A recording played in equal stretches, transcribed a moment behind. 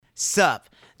Sup.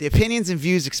 The opinions and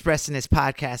views expressed in this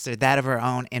podcast are that of our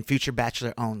own and future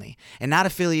Bachelor only, and not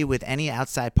affiliated with any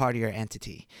outside party or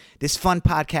entity. This fun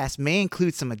podcast may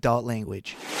include some adult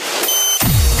language.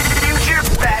 Future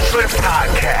Bachelor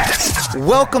Podcast.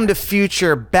 Welcome to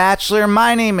Future Bachelor.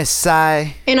 My name is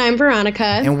Sai. And I'm Veronica.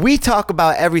 And we talk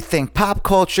about everything pop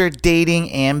culture,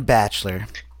 dating, and Bachelor.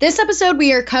 This episode,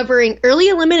 we are covering early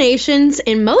eliminations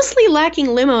and mostly lacking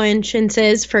limo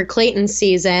entrances for Clayton's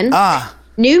season.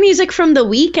 New music from The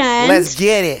Weeknd. Let's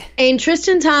get it. And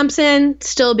Tristan Thompson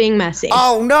still being messy.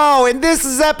 Oh no, and this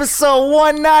is episode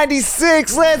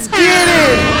 196. Let's get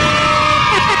it.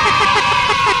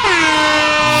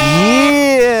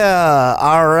 Yeah.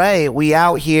 All right, we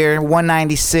out here.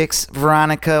 196.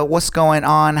 Veronica, what's going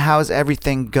on? How's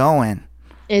everything going?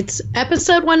 It's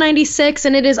episode 196,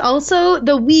 and it is also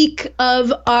the week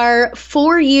of our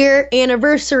 4-year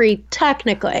anniversary,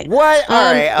 technically. What?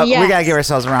 All right. Yes. We got to give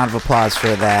ourselves a round of applause for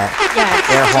that. Yes.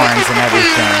 Air horns and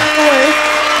everything.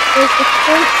 It was the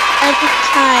first ever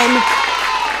time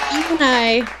you and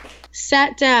I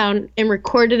sat down and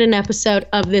recorded an episode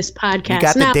of this podcast. You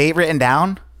got the date written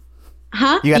down?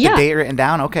 Huh? You got the date written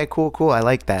down? Okay, cool. I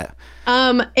like that.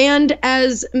 And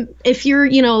as if you're,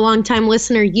 a long-time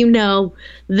listener, you know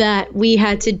that we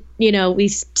had to, we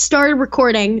started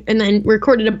recording and then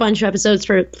recorded a bunch of episodes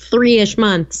for 3-ish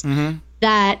months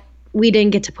that we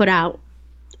didn't get to put out.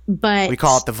 But we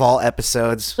call it the Vault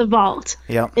episodes. The Vault.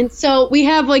 Yep. And so we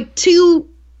have like two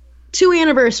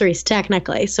anniversaries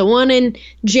technically. So one in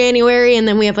January and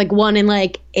then we have like one in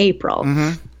like April.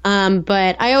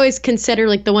 But I always consider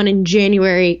like the one in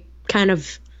January kind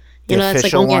of, that's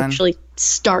like when we actually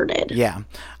started. Yeah.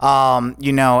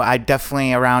 I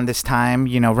definitely around this time,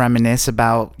 reminisce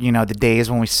about, the days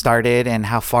when we started and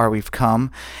how far we've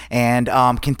come and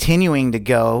continuing to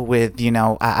go with,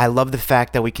 I love the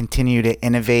fact that we continue to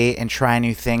innovate and try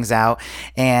new things out.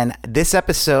 And this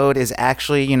episode is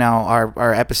actually,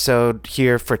 our episode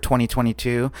here for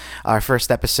 2022, our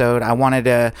first episode. I wanted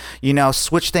to,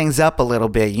 switch things up a little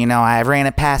bit. I ran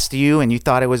it past you and you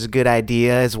thought it was a good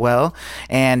idea as well.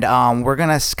 And we're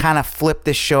going to kind of flip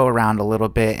this show around a little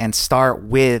bit and start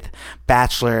with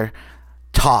Bachelor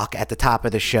talk at the top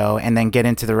of the show and then get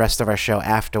into the rest of our show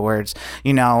afterwards.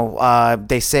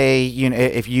 They say,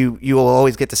 if you will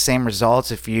always get the same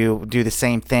results if you do the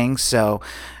same thing. So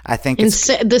I think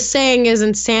the saying is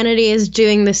insanity is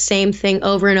doing the same thing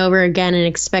over and over again and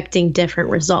expecting different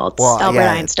results. Well, Albert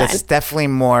Einstein. It's definitely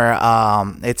more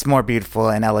it's more beautiful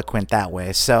and eloquent that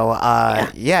way. So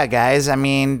yeah, guys, I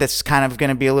mean, that's kind of going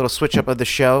to be a little switch up of the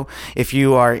show. If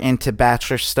you are into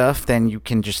Bachelor stuff, then you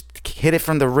can just hit it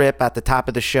from the rip at the top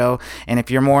of the show. And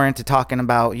if you're more into talking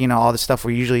about, all the stuff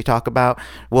we usually talk about,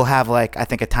 we'll have like, I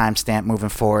think, a timestamp moving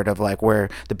forward of like where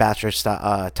the Bachelor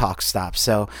talk stops.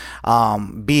 So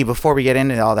before we get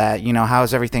into all that,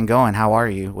 how's everything going? How are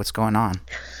you? What's going on?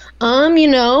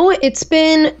 It's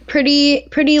been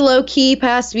pretty low key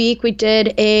past week. We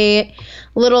did a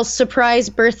little surprise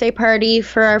birthday party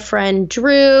for our friend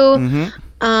Drew.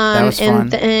 That was fun.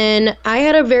 And then I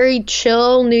had a very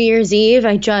chill New Year's Eve.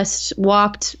 I just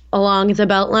walked along the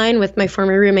Beltline with my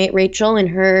former roommate Rachel and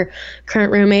her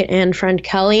current roommate and friend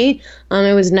Kelly.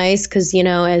 It was nice because,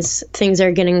 as things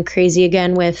are getting crazy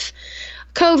again with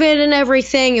COVID and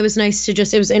everything, it was nice to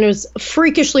it was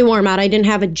freakishly warm out. I didn't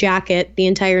have a jacket the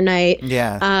entire night.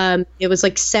 Yeah. It was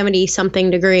like 70 something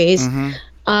degrees.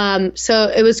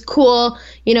 So it was cool.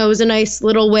 It was a nice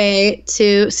little way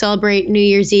to celebrate New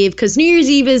Year's Eve because New Year's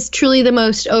Eve is truly the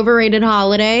most overrated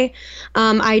holiday.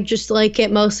 I just like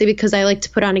it mostly because I like to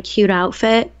put on a cute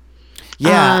outfit.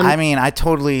 Yeah, I mean,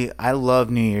 I love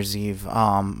New Year's Eve.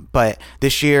 But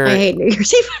this year, I hate New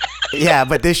Year's Eve. Yeah,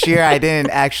 but this year I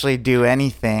didn't actually do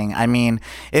anything. I mean,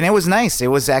 and it was nice. It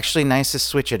was actually nice to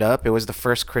switch it up. It was the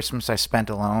first Christmas I spent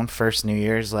alone, first New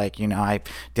Year's. Like, I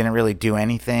didn't really do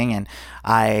anything. And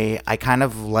I kind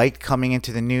of liked coming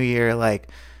into the new year, like,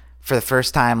 for the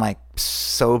first time, like,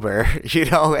 sober,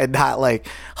 and not like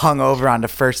hungover on the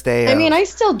first day. I mean, I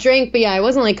still drink, but yeah, I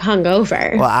wasn't like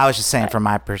hungover. Well, I was just saying from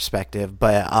my perspective,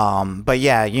 but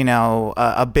yeah,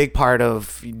 a big part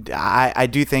of I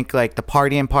do think like the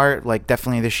partying part, like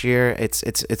definitely this year,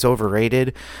 it's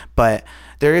overrated, but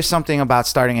there is something about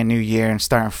starting a new year and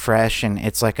starting fresh, and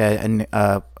it's like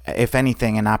a if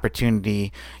anything, an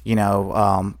opportunity, to,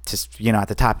 at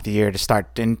the top of the year to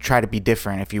start and try to be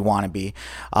different if you want to be.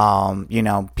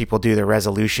 People do their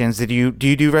resolutions. Do you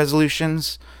do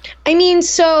resolutions? I mean,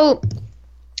 so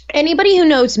anybody who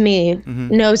knows me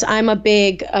knows I'm a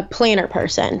big planner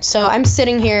person. So I'm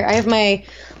sitting here. I have my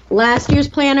last year's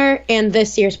planner and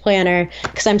this year's planner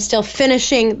because I'm still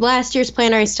finishing last year's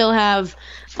planner. I still have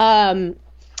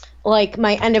like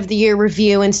my end of the year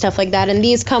review and stuff like that. And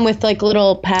these come with like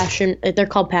little they're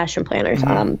called passion planners.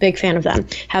 Big fan of them.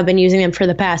 Have been using them for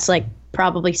the past like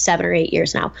probably 7 or 8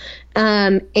 years now.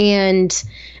 And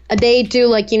they do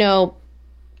like,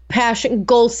 passion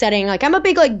goal setting. Like I'm a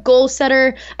big like goal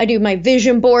setter. I do my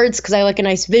vision boards because I like a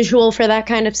nice visual for that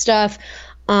kind of stuff.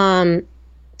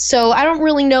 So I don't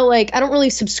really know, like I don't really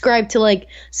subscribe to like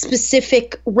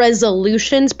specific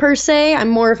resolutions per se. I'm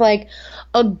more of like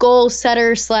a goal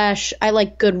setter / I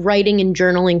like good writing and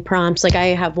journaling prompts. Like I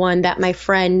have one that my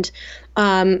friend,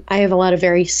 I have a lot of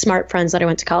very smart friends that I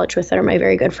went to college with that are my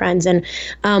very good friends. And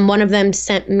one of them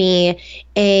sent me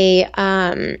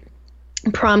a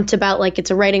prompt about like,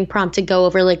 it's a writing prompt to go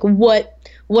over like what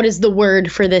is the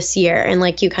word for this year, and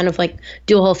like you kind of like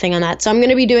do a whole thing on that. So I'm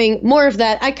going to be doing more of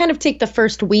that. I kind of take the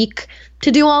first week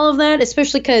to do all of that,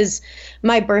 especially because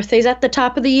my birthday's at the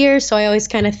top of the year. So I always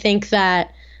kind of think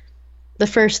that the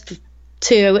first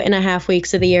 2.5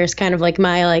 weeks of the year is kind of like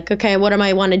my like, okay, what am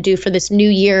I want to do for this new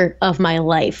year of my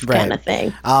life kind of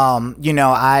thing.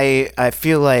 I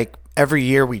feel like every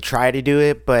year we try to do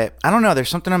it, but I don't know, there's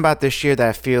something about this year that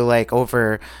I feel like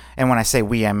and when I say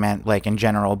we, I meant like in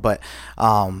general, but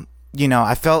I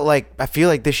feel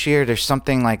like this year there's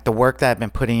something like the work that I've been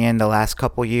putting in the last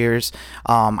couple years.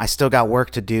 I still got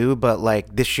work to do, but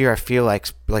like this year I feel like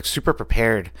super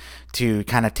prepared to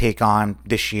kind of take on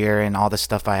this year and all the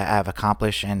stuff I have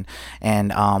accomplished, and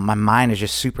my mind is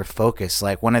just super focused.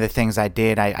 Like one of the things I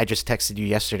did, I just texted you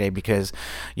yesterday because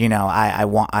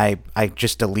I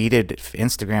just deleted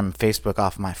Instagram and Facebook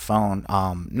off my phone.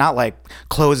 Not like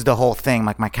closed the whole thing,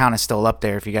 like my account is still up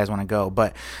there if you guys want to go,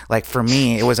 but like for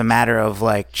me it was a matter of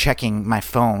like checking my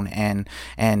phone and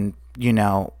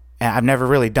I've never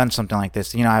really done something like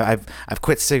this. I've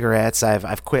quit cigarettes,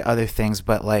 I've quit other things,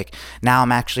 but like now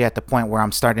I'm actually at the point where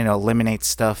I'm starting to eliminate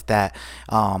stuff that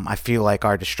I feel like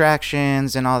are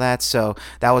distractions and all that. So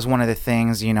that was one of the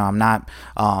things. I'm not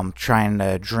trying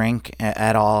to drink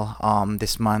at all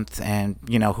this month, and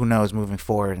who knows moving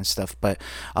forward and stuff. But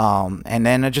and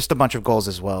then just a bunch of goals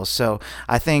as well. So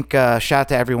I think shout out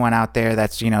to everyone out there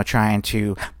that's trying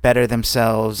to better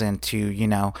themselves and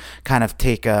to kind of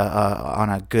take on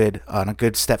a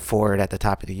good step forward at the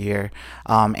top of the year,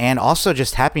 and also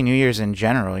just Happy New Year's in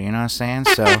general, you know what I'm saying?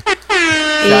 So shout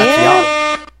out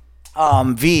to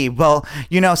y'all. V, well,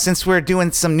 since we're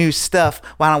doing some new stuff,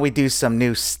 why don't we do some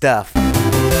new stuff?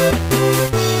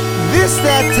 This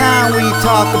that time we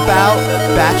talk about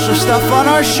Bachelor stuff on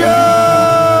our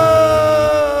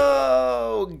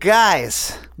show.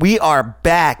 Guys, we are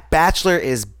back. Bachelor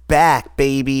is back,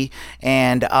 baby.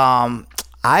 And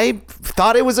I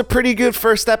thought it was a pretty good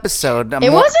first episode.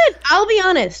 It wasn't. I'll be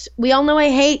honest. We all know I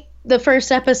hate the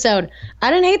first episode.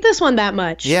 I didn't hate this one that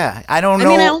much. Yeah, I don't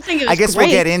know. I don't think it was I guess great.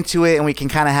 We'll get into it and we can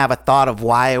kind of have a thought of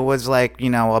why it was like,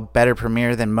 a better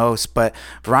premiere than most. But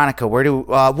Veronica,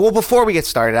 before we get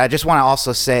started, I just want to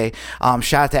also say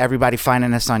shout out to everybody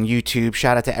finding us on YouTube.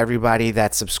 Shout out to everybody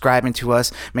that's subscribing to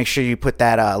us. Make sure you put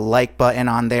that like button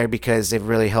on there because it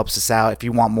really helps us out. If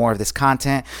you want more of this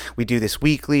content, we do this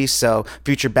weekly. So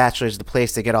Future Bachelor is the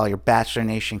place to get all your Bachelor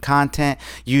Nation content.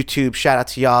 YouTube, shout out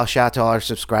to y'all. Shout out to all our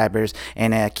subscribers.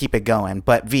 And keep it going.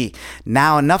 But V,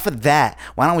 now enough of that.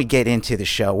 Why don't we get into the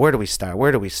show? Where do we start?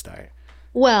 Well,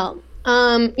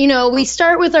 we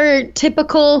start with our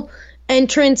typical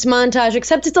entrance montage,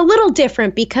 except it's a little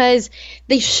different because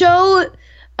they show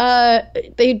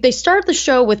they start the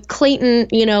show with Clayton,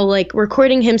 like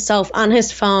recording himself on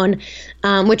his phone,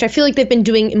 which I feel like they've been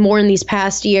doing more in these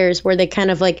past years, where they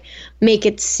kind of like make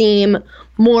it seem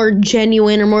more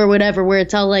genuine or more whatever, where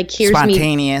it's all like, here's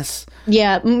spontaneous.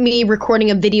 Me recording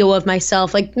a video of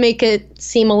myself, like make it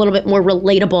seem a little bit more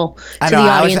relatable to the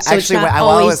audience.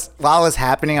 While it was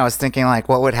happening, I was thinking like,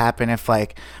 what would happen if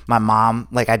like my mom,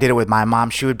 like I did it with my mom,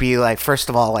 she would be like, first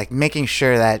of all, like making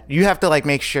sure that you have to like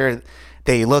make sure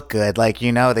they look good. Like,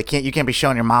 you can't be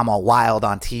showing your mom all wild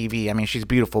on TV. I mean, she's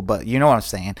beautiful, but you know what I'm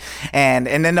saying. And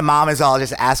then the mom is all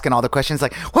just asking all the questions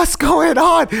like, what's going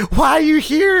on? Why are you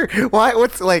here?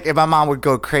 What's like, if my mom would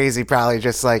go crazy, probably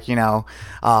just like,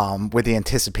 with the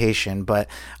anticipation. But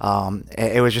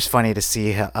it was just funny to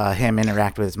see him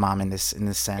interact with his mom in this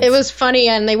sense. It was funny.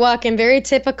 And they walk in very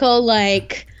typical,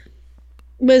 like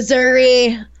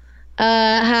Missouri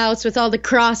house with all the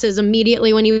crosses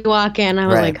immediately when you walk in. I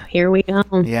was like, here we go.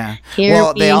 Yeah.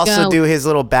 They also do his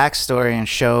little backstory and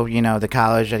show, the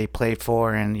college that he played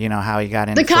for and, how he got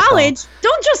into the college. Football.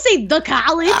 Don't just say the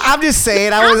college. I'm just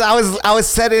saying. I was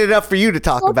setting it up for you to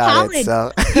talk about college. It.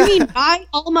 So you mean my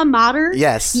alma mater?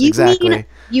 Yes, you exactly. Mean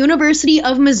University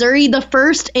of Missouri, the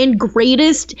first and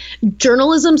greatest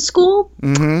journalism school?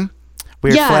 Mm-hmm.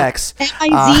 Weird flex.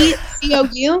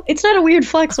 N-I-Z-C-O-U. It's not a weird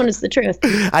flex when it's the truth.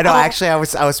 I know. Actually, I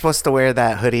was supposed to wear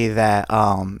that hoodie that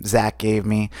Zach gave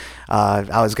me. I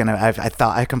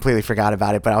thought I completely forgot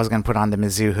about it, but I was gonna put on the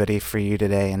Mizzou hoodie for you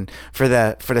today and for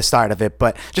the start of it.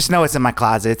 But just know it's in my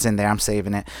closet. It's in there. I'm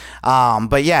saving it.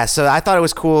 But yeah, so I thought it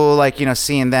was cool, like, you know,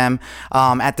 seeing them.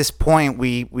 At this point,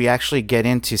 we actually get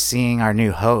into seeing our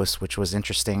new host, which was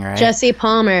interesting, right? Jesse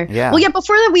Palmer. Yeah. Well, yeah.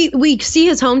 Before that, we see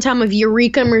his hometown of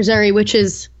Eureka, Missouri, which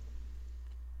is,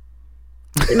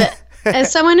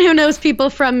 as someone who knows people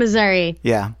from Missouri.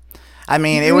 Yeah. I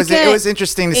mean, it was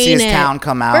interesting to see his town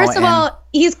come out. First of all,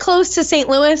 he's close to St.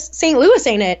 Louis. St. Louis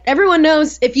ain't it. Everyone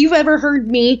knows, if you've ever heard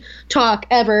me talk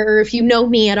ever, or if you know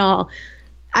me at all,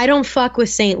 I don't fuck with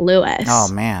St. Louis. Oh,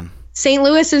 man. St.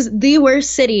 Louis is the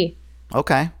worst city.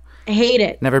 Okay. I hate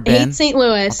it. Never been. I hate St.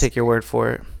 Louis. I'll take your word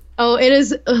for it. Oh, it is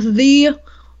the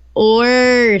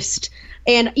worst.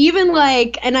 And even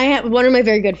and I have one of my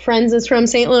very good friends is from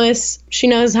St. Louis. She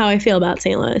knows how I feel about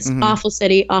St. Louis. Mm-hmm. Awful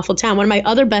city, awful town. One of my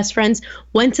other best friends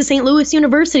went to St. Louis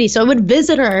University, so I would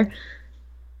visit her.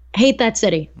 Hate that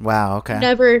city. Wow, okay.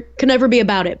 Could never be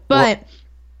about it. But,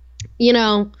 you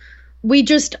know, we're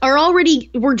just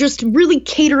really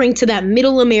catering to that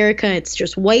middle America. It's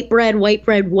just white bread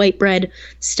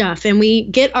stuff. And we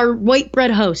get our white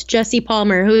bread host, Jesse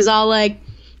Palmer, who's all like,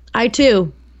 I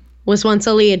too was once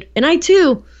a lead, and I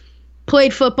too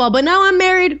played football, but now I'm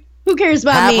married. Who cares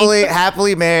about me?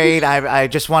 Happily married. I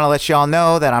just want to let you all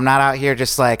know that I'm not out here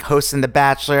just like hosting The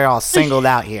Bachelor, all singled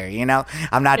out here. You know,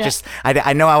 I'm not just.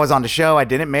 I know I was on the show. I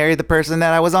didn't marry the person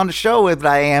that I was on the show with, but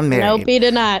I am married. Nope, he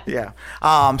did not. Yeah.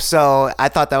 So I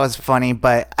thought that was funny,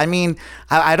 but I mean,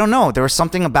 I don't know. There was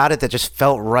something about it that just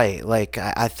felt right. Like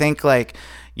I think like,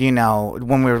 you know,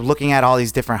 when we were looking at all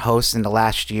these different hosts in the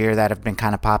last year that have been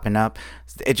kind of popping up,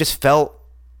 it just felt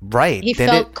right. He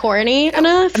felt corny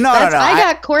enough? No. I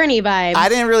got corny vibes. I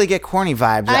didn't really get corny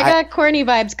vibes. I got corny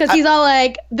vibes because he's all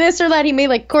like this or that. He made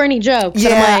like corny jokes.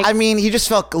 Yeah, I mean, he just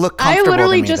looked comfortable. I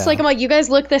literally to me, just though. I'm like, you guys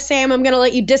look the same. I'm gonna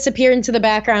let you disappear into the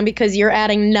background because you're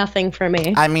adding nothing for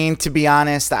me. I mean, to be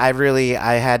honest, I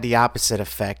had the opposite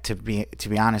effect to be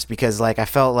honest, because like I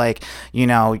felt like, you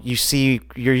know,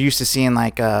 you're used to seeing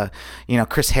like you know,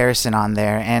 Chris Harrison on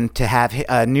there, and to have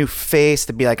a new face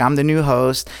to be like, I'm the new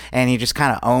host, and he just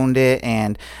kind of owned it.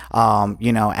 And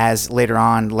you know, as later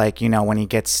on, like, you know, when he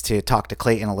gets to talk to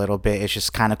Clayton a little bit, it's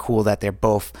just kind of cool that they're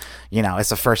both, you know, it's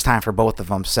the first time for both of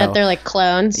them. So that they're like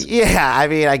clones. Yeah, I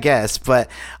mean, I guess, but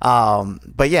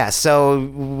yeah. So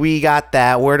we got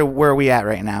that. Where are we at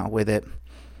right now with it?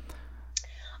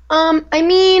 I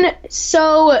mean,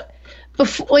 so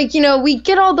before, like, you know, we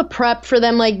get all the prep for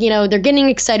them. Like, you know, they're getting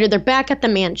excited. They're back at the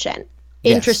mansion.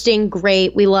 Interesting,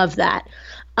 great. We love that.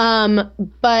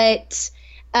 But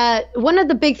one of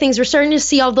the big things, we're starting to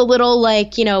see all the little,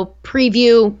 like, you know,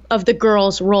 preview of the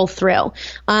girls roll through.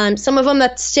 Some of them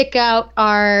that stick out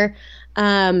are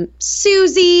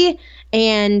Susie,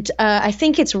 and I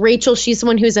think it's Rachel. She's the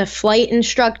one who's a flight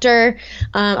instructor.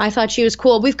 I thought she was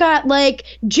cool. We've got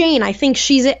like Jane. I think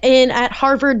she's at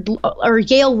Harvard or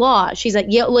Yale Law. She's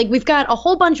at Yale. Like, we've got a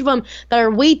whole bunch of them that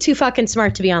are way too fucking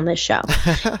smart to be on this show.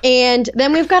 And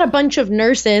then we've got a bunch of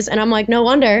nurses, and I'm like, no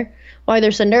wonder why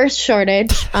there's a nurse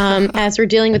shortage as we're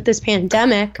dealing with this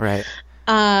pandemic. Right.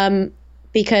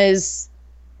 Because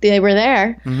they were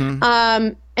there.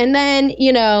 Mm-hmm. And then,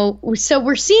 you know, so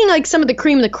we're seeing like some of the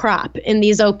cream of the crop in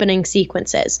these opening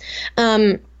sequences.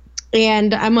 And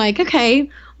I'm like, okay,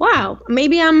 wow,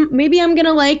 maybe I'm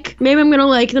gonna like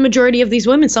the majority of these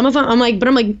women. Some of them I'm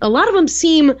like, a lot of them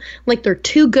seem like they're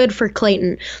too good for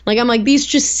Clayton. Like, I'm like, these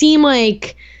just seem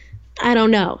like, I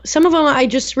don't know. Some of them I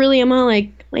just really am all like,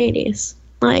 ladies,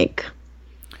 like,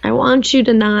 I want you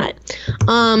to not.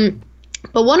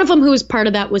 But one of them who was part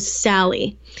of that was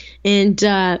Sally. And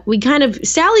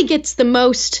Sally gets the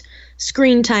most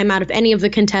screen time out of any of the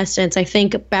contestants. I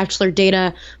think Bachelor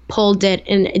Data pulled it,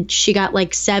 and she got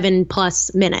like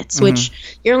 7+ minutes, mm-hmm.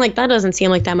 which you're like, that doesn't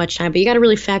seem like that much time, but you got to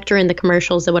really factor in the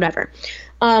commercials or whatever.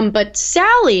 But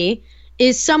Sally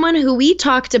is someone who we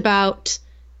talked about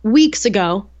weeks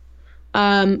ago,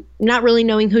 not really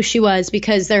knowing who she was,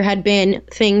 because there had been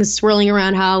things swirling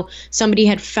around how somebody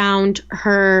had found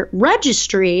her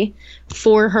registry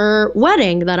for her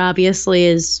wedding that obviously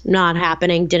is not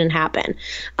happening, didn't happen.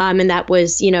 And that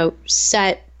was, you know,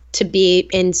 set to be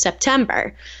in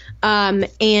September.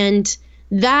 And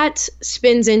that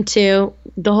spins into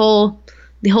the whole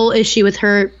issue with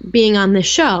her being on the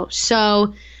show.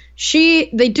 So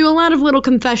they do a lot of little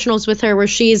confessionals with her where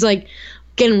she's like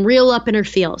getting real up in her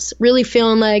feels, really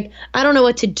feeling like, I don't know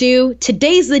what to do.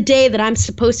 Today's the day that I'm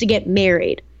supposed to get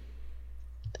married.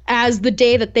 as the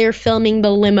day that they're filming the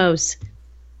limos,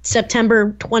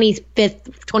 September 25th,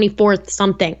 24th,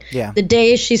 something. Yeah. The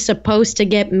day she's supposed to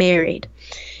get married.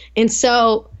 And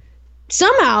so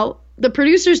somehow the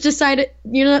producers decided,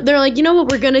 they're like, you know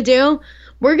what we're going to do?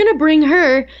 We're going to bring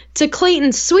her to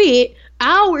Clayton's suite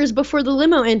hours before the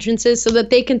limo entrances so that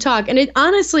they can talk. And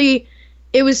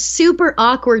it was super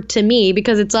awkward to me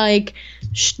because it's like,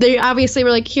 they obviously were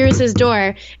like, here's his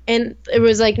door. And it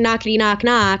was like, knockety knock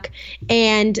knock.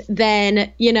 And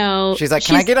then, she's like,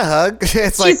 can I get a hug?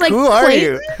 It's like, who are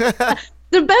Clayton? you?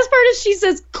 The best part is she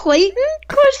says, Clayton?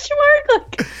 Question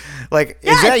mark? Like,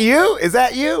 yes. Is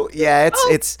that you? Yeah,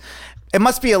 it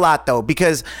must be a lot though,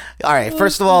 because all right,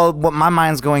 first of all, what my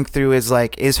mind's going through is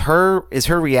like, is her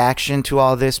reaction to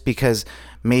all this because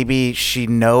maybe she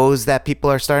knows that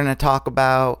people are starting to talk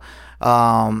about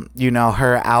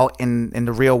her out in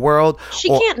the real world. She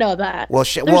can't know that. Well,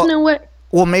 there's no way.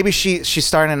 Well, maybe she's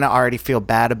starting to already feel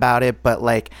bad about it, but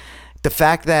like the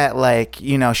fact that like,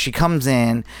 she comes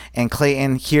in and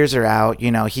Clayton hears her out,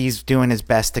 he's doing his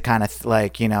best to kind of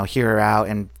like, hear her out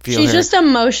and feel She's her. just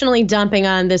emotionally dumping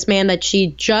on this man that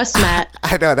she just met.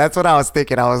 I know, that's what I was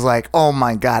thinking. I was like, oh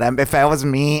my God, if that was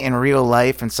me in real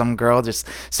life and some girl just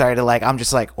started to like, I'm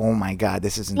just like, oh my God,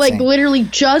 this is insane. Like literally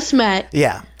just met.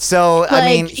 Yeah. So, like, I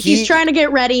mean, he's trying to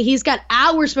get ready. He's got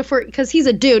hours before, because he's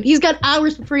a dude. He's got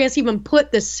hours before he has to even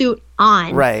put the suit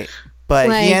on. Right. But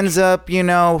he ends up,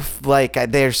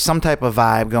 like there's some type of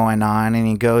vibe going on, and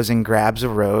he goes and grabs a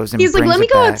rose and he's like, let me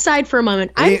go back. outside for a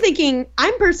moment.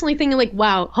 I'm personally thinking like,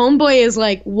 wow, homeboy is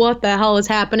like, what the hell is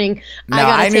happening? No,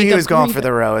 I knew he was going for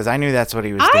the rose. I knew that's what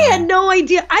he was doing. I had no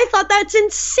idea. I thought that's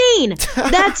insane.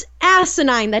 That's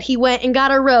asinine that he went and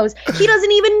got a rose. He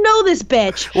doesn't even know this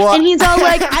bitch. Well, and he's all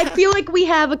like, I feel like we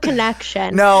have a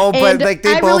connection. No, but and like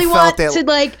they I both really felt want to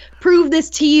like prove this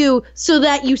to you so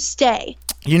that you stay.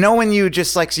 When you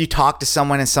just like you talk to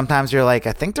someone and sometimes you're like,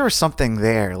 I think there was something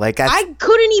there. Like I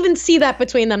couldn't even see that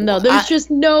between them though. There's just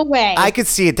no way. I could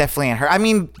see it definitely in her. I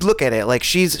mean, look at it. Like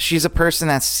she's a person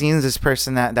that's seen this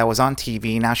person that was on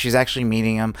TV. Now she's actually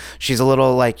meeting him. She's a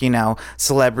little like,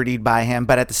 celebritied by him.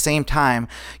 But at the same time,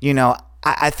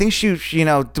 I think she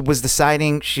was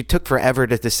deciding. She took forever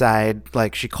to decide.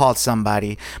 Like she called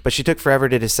somebody, but she took forever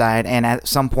to decide. And at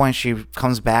some point, she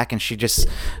comes back and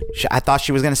I thought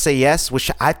she was gonna say yes,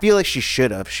 which I feel like she should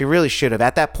have. She really should have.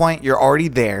 At that point, you're already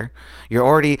there. You're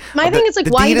already. My thing is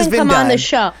like, why even come on the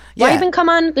show? Why even come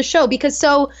on the show? Because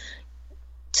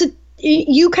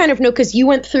you kind of know, because you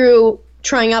went through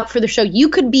trying out for the show. You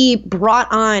could be brought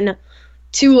on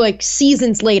to like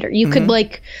seasons later. You could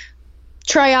like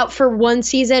try out for one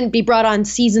season, be brought on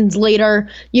seasons later.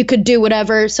 You could do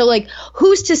whatever. So like,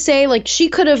 who's to say like she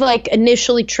could have like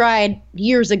initially tried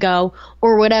years ago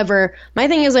or whatever. My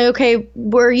thing is like, okay,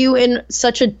 were you in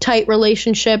such a tight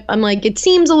relationship? I'm like, it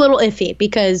seems a little iffy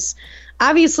because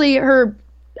obviously her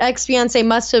ex-fiance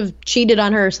must have cheated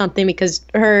on her or something, because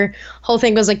her whole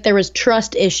thing was like there was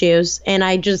trust issues, and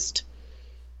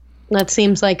that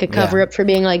seems like a cover-up for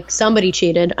being like, somebody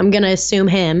cheated. I'm going to assume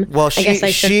him. Well,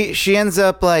 she ends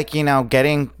up like,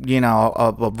 getting,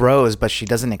 a rose, but she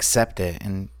doesn't accept it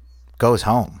and goes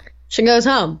home. She goes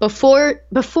home before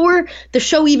the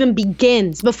show even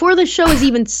begins, before the show is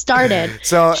even started.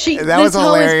 So that was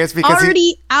hilarious because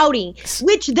already outing,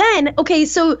 which then, okay,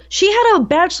 so she had a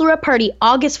bachelorette party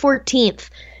August 14th.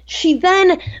 She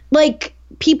then like,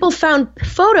 people found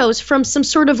photos from some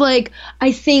sort of like,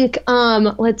 I think,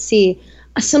 let's see,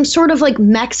 some sort of like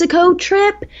Mexico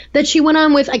trip that she went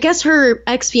on with, I guess her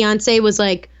ex-fiance was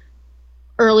like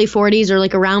early 40s or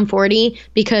like around 40,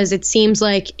 because it seems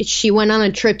like she went on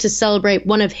a trip to celebrate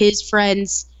one of his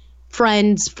friends'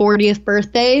 40th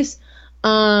birthdays.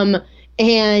 And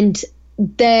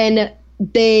then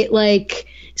they like,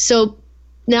 so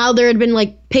now there had been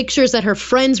like pictures that her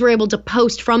friends were able to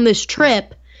post from this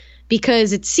trip,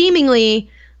 because it seemingly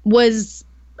was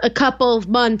a couple of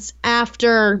months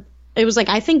after. It was like,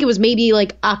 I think it was maybe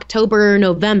like October or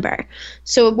November.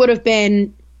 So it would have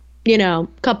been, a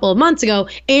couple of months ago,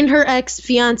 and her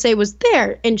ex-fiance was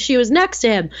there and she was next to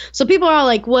him. So people are all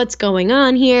like, what's going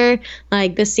on here?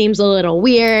 Like, this seems a little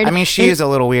weird. I mean, she is a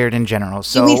little weird in general.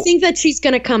 So do we think that she's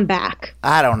going to come back?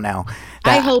 I don't know.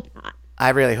 I hope not. I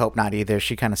really hope not either.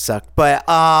 She kind of sucked, but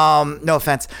no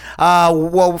offense.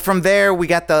 Well, from there we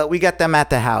got them at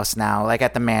the house now, like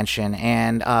at the mansion,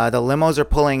 and the limos are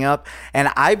pulling up.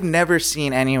 And I've never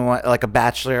seen anyone, like a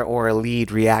bachelor or a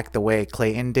lead, react the way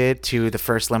Clayton did to the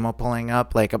first limo pulling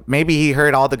up. Like maybe he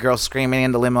heard all the girls screaming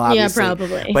in the limo, obviously. Yeah,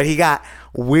 probably. But he got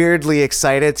weirdly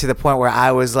excited to the point where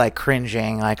I was like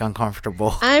cringing, like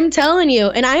uncomfortable. I'm telling you.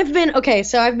 And I've been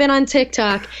on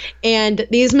TikTok, and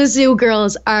these Mizzou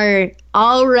girls are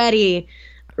already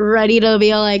ready to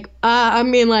be like, I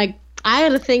mean, like, I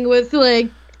had a thing with like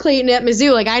Clayton at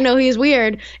Mizzou. Like, I know he's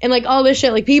weird and like all this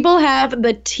shit. Like, people have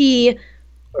the tea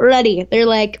ready. They're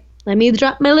like, let me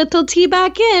drop my little tea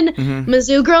back in.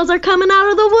 Mizzou girls are coming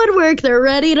out of the woodwork. They're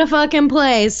ready to fucking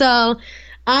play. So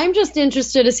I'm just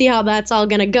interested to see how that's all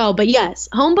going to go. But yes,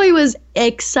 Homeboy was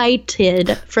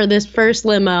excited for this first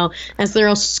limo as they're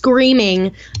all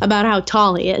screaming about how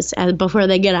tall he is before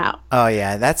they get out. Oh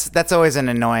yeah, that's always an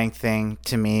annoying thing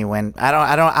to me when I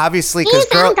don't obviously, because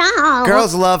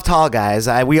girls love tall guys.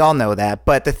 We all know that.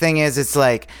 But the thing is, it's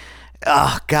like,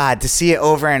 oh God, to see it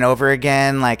over and over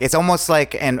again, like it's almost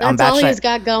like that's all he's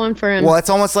got going for him. Well, it's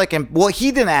almost like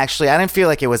he didn't actually. I didn't feel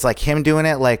like it was like him doing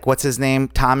it. Like what's his name,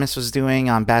 Thomas was doing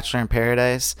on Bachelor in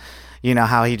Paradise. You know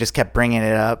how he just kept bringing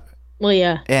it up. Well,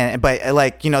 yeah. But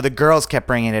like, you know, the girls kept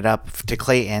bringing it up to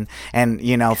Clayton, and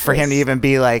you know, for him to even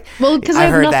be like, well, because they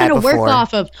have nothing to work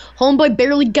off of. Homeboy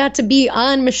barely got to be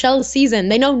on Michelle's season.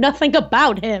 They know nothing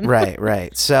about him.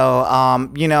 Right. So,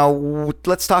 you know,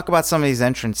 let's talk about some of these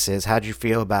entrances. How'd you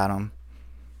feel about them?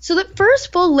 So the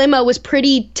first full limo was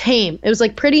pretty tame. It was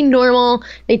like pretty normal.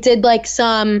 They did like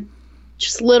some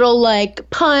just little like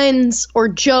puns or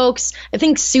jokes. I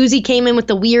think Susie came in with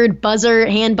the weird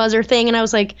hand buzzer thing, and I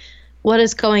was like, what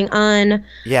is going on?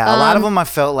 Yeah, a lot of them I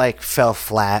felt like fell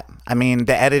flat. I mean,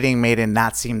 the editing made it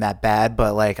not seem that bad,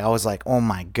 but like I was like, oh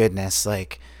my goodness,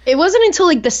 like. It wasn't until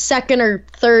like the second or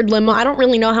third limo. I don't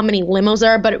really know how many limos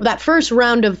there are, but that first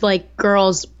round of like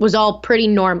girls was all pretty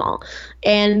normal.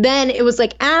 And then it was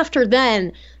like after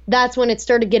then, that's when it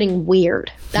started getting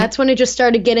weird. That's when it just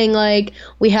started getting like,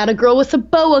 we had a girl with a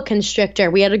boa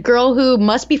constrictor. We had a girl who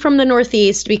must be from the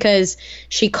Northeast because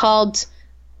she called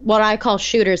what I call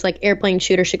shooters, like airplane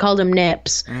shooters. She called them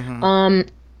nips.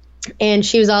 And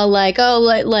she was all like, oh,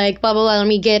 like, blah, blah, blah, let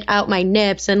me get out my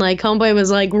nips. And, like, Homeboy was,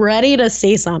 like, ready to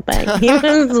see something. He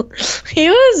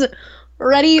was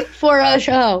ready for a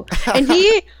show. And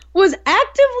he was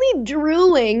actively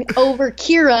drooling over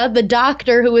Kira, the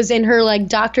doctor, who was in her, like,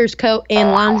 doctor's coat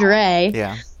and lingerie.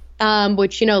 Yeah.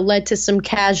 Which, you know, led to some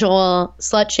casual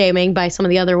slut-shaming by some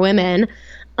of the other women.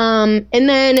 And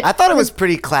then I thought it was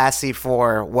pretty classy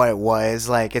for what it was.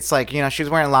 Like, it's like, you know, she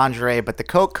was wearing lingerie, but the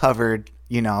coat covered,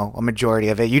 you know, a majority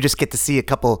of it. You just get to see a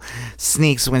couple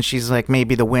sneaks when she's like,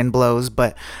 maybe the wind blows,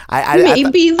 but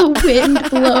the wind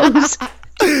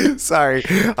blows. Sorry.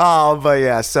 But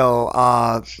yeah,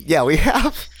 so yeah, we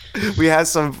have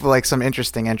some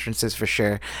interesting entrances for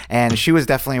sure, and she was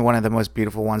definitely one of the most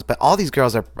beautiful ones. But all these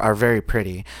girls are very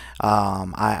pretty.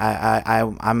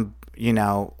 I'm, you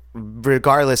know,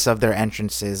 regardless of their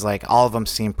entrances, like all of them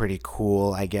seem pretty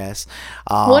cool, I guess.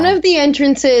 One of the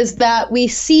entrances that we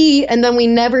see and then we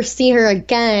never see her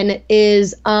again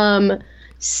is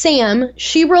Sam.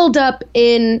 She rolled up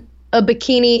in a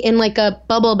bikini in like a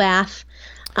bubble bath.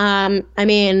 I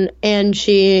mean, and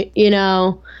she, you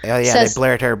know, oh yeah, says,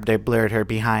 they blurred her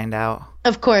behind out.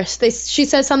 Of course, she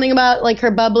says something about like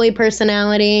her bubbly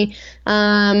personality.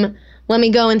 Let me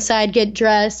go inside, get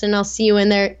dressed, and I'll see you in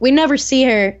there. We never see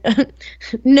her.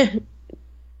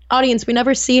 Audience, we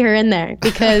never see her in there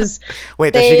because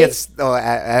wait, does she get? Oh,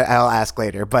 I'll ask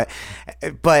later. But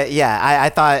yeah, I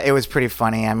thought it was pretty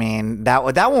funny. I mean, that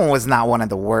one was not one of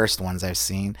the worst ones I've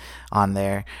seen on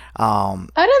there. I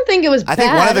didn't think it was bad. I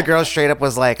think one of the girls straight up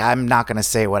was like, I'm not going to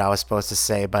say what I was supposed to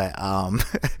say, but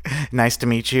nice to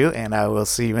meet you, and I will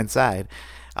see you inside.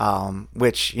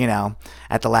 Which, you know,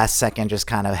 at the last second just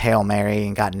kind of Hail Mary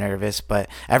and got nervous, but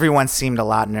everyone seemed a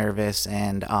lot nervous,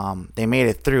 and they made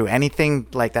it through. Anything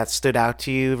like that stood out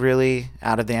to you really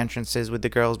out of the entrances with the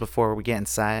girls before we get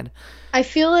inside? I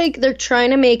feel like they're trying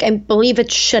to make, I believe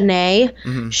it's Shanae.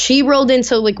 Mm-hmm. She rolled in,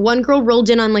 so like one girl rolled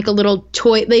in on like a little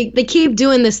toy. They keep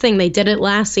doing this thing. They did it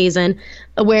last season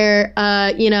where,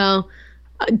 you know,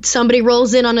 somebody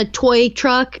rolls in on a toy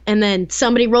truck and then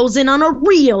somebody rolls in on a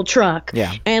real truck.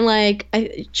 Yeah. And like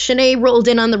Shanae rolled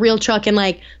in on the real truck and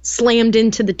like slammed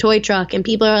into the toy truck, and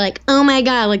people are like, oh my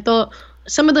God, like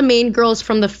some of the main girls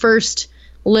from the first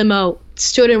limo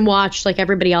stood and watched like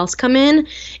everybody else come in,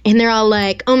 and they're all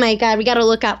like, oh my God, we got to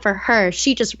look out for her.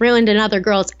 She just ruined another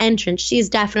girl's entrance. She's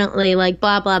definitely like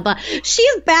blah, blah, blah.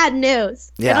 She's bad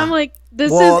news. Yeah. And I'm like,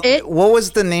 this is it. What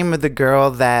was the name of the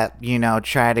girl that, you know,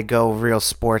 tried to go real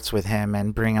sports with him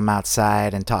and bring him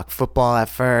outside and talk football at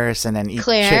first and then eat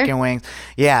chicken wings?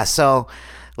 Yeah, so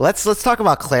let's talk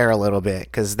about Claire a little bit,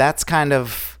 because that's kind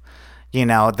of, you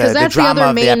know, the Because that's the drama other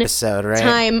of the main episode, right?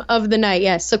 time of the night.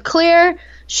 Yes. So Claire,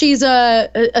 she's a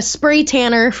spray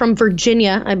tanner from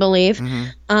Virginia, I believe.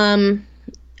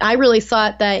 I really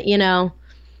thought that, you know,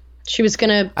 she was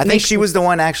gonna. I think she was the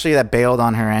one actually that bailed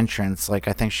on her entrance. Like,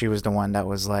 I think she was the one that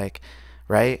was like,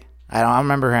 right? I don't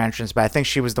remember her entrance, but I think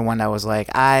she was the one that was like,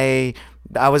 I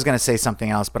was gonna say something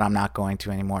else, but I'm not going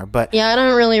to anymore. But Yeah, I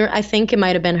don't really. I think it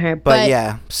might have been her, but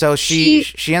yeah. So she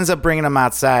ends up bringing them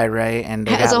outside, right? And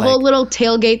they has got, a whole little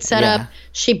tailgate set Yeah. up.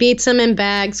 She beats them in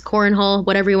bags, cornhole,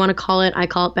 whatever you want to call it. I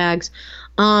call it bags.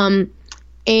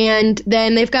 And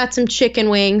then they've got some chicken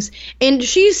wings, and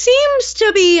she seems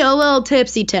to be a little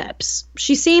tipsy tips.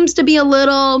 She seems to be a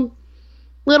little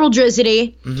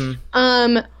drizzity.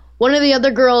 One of the other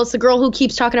girls, the girl who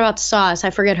keeps talking about sauce, I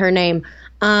forget her name.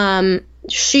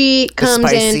 She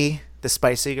comes in. the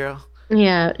spicy girl.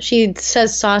 Yeah, she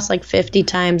says sauce like 50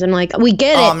 times. I'm like, we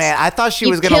get it. Oh man, I thought she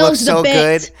You was gonna look killed the so bit.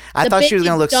 good. I The thought she bit was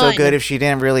gonna is look so done. good if she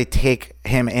didn't really take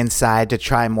him inside to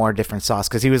try more different sauce,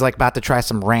 because he was like about to try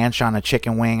some ranch on a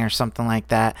chicken wing or something like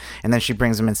that, and then she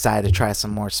brings him inside to try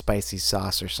some more spicy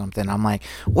sauce or something. I'm like,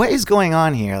 what is going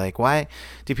on here? Like, why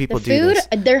do people do Food, this?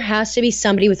 there has to be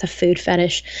somebody with a food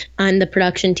fetish on the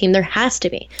production team. There has to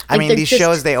be. I Like, mean, they're these just-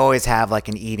 shows, they always have like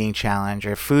an eating challenge,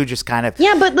 or food just kind of.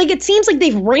 Yeah, but like it seems like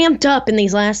they've ramped up in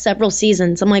these last several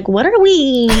seasons. I'm like, what are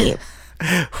we?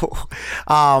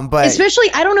 But Especially,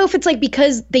 I don't know if it's like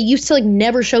because they used to like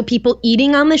never show people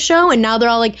eating on the show, and now they're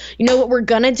all like, you know what we're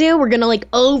gonna do? We're gonna like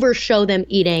over show them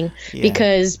eating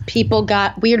because people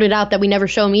got weirded out that we never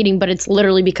show them eating, but it's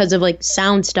literally because of like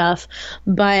sound stuff.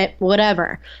 But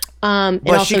whatever. It But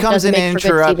also she comes in doesn't and make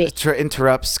for good TV.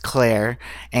 interrupts Claire,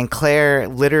 and Claire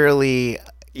literally,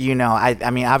 you know, I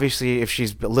mean, obviously, if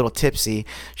she's a little tipsy,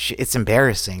 it's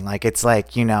embarrassing. Like, it's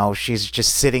like, you know, she's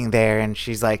just sitting there, and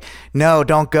she's like, "No,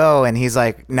 don't go," and he's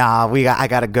like, "Nah, I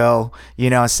gotta go." You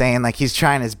know, saying like he's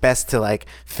trying his best to like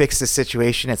fix the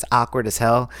situation. It's awkward as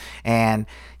hell, and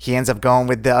he ends up going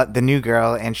with the new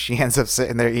girl, and she ends up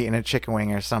sitting there eating a chicken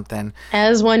wing or something.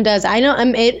 As one does. I know.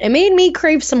 It made me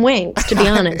crave some wings, to be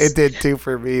honest. It did too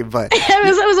for me, but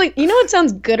I was like, you know what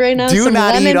sounds good right now? do Some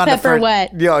not lemon eat on the pepper first.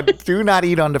 wet. Yo, do not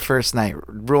eat on the first night.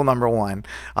 Rule number one,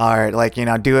 or like, you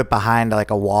know, do it behind like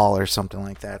a wall or something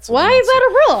like that. So Why is that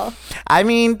a rule? I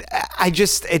mean,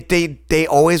 they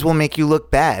always will make you look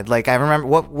bad. Like, I remember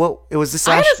what it was this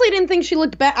I last. honestly didn't think she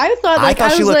looked bad. I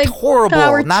thought she was looked like, horrible,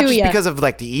 power not to just ya. because of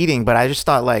like the eating, but I just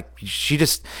thought like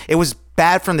it was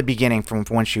bad from the beginning, from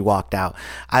when she walked out.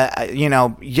 You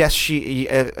know, yes, she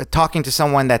talking to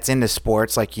someone that's into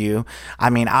sports like you. I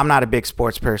mean, I'm not a big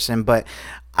sports person, but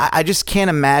I just can't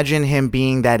imagine him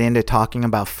being that into talking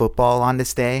about football on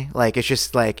this day. Like, it's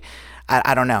just like,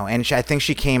 I don't know. And I think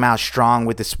she came out strong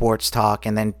with the sports talk,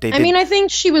 and then I mean, I think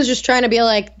she was just trying to be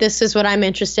like, this is what I'm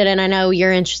interested in. I know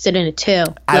you're interested in it too.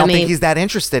 I don't think he's that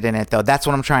interested in it, though. That's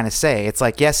what I'm trying to say. It's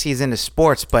like, yes, he's into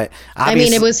sports, but obviously, I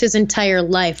mean, it was his entire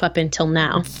life up until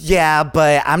now. yeah,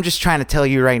 but I'm just trying to tell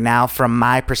you right now, from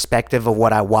my perspective of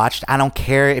what I watched, I don't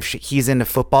care if he's into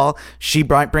football. She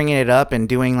bringing it up and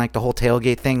doing like the whole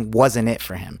tailgate thing wasn't it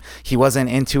for him. He wasn't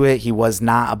into it. He was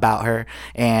not about her,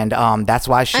 and that's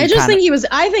why she.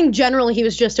 I think generally he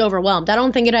was just overwhelmed. I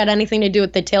don't think it had anything to do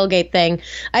with the tailgate thing.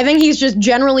 I think he's just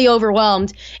generally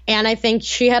overwhelmed, and I think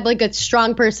she had like a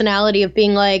strong personality of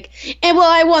being like, and well,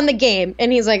 I won the game,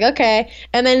 and he's like, okay,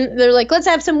 and then they're like, let's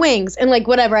have some wings, and like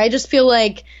whatever. I just feel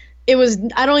like it was.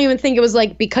 I don't even think it was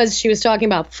like because she was talking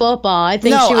about football. I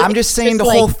think I'm just saying the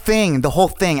like, whole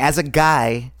thing as a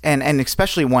guy, and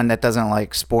especially one that doesn't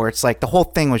like sports, like the whole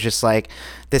thing was just like,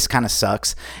 this kind of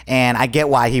sucks. And I get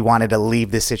why he wanted to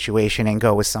leave this situation and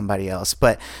go with somebody else.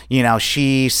 But, you know,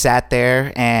 she sat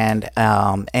there and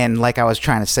like I was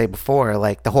trying to say before,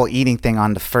 like the whole eating thing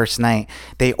on the first night,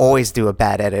 they always do a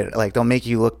bad edit. Like, they'll make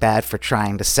you look bad for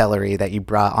trying the celery that you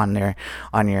brought on your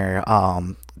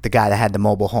the guy that had the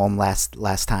mobile home last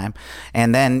time.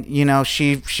 And then, you know,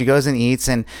 she goes and eats,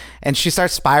 and she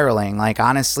starts spiraling. Like,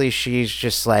 honestly, she's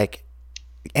just like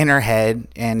in her head,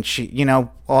 and she, you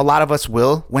know, a lot of us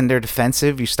will, when they're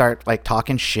defensive, you start like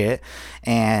talking shit,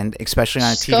 and especially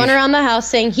on a TV going around the house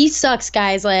saying he sucks,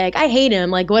 guys, like I hate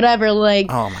him, like whatever, like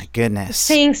oh my goodness,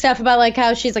 saying stuff about like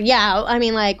how she's like, yeah, I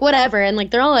mean, like whatever, and like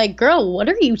they're all like, girl, what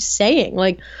are you saying?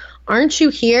 Like, aren't you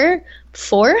here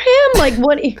for him? Like,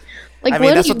 what? Like, I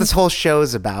mean, that's what this whole show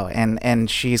is about, and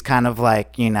she's kind of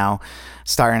like, you know,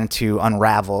 starting to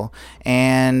unravel,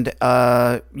 and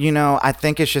you know, I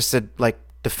think it's just a like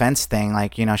defense thing.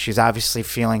 Like, you know, she's obviously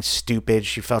feeling stupid.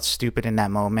 She felt stupid in that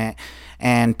moment,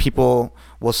 and people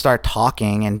will start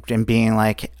talking and being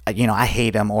like, you know, I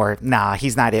hate him, or nah,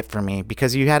 he's not it for me,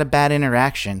 because you had a bad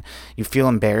interaction. You feel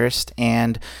embarrassed,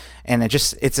 and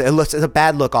it's a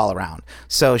bad look all around.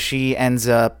 So she ends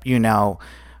up, you know,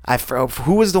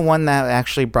 who was the one that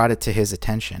actually brought it to his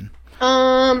attention?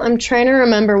 I'm trying to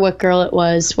remember what girl it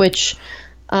was, which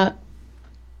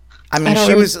I mean,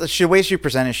 the way she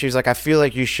presented, she was like, I feel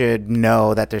like you should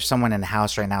know that there's someone in the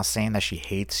house right now saying that she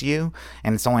hates you,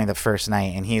 and it's only the first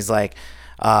night. And he's like,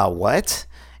 what?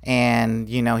 And,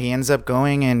 you know, he ends up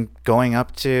going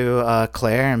up to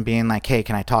Claire and being like, hey,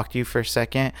 can I talk to you for a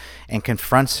second? And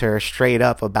confronts her straight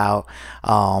up about,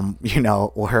 you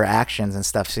know, her actions and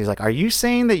stuff. So he's like, are you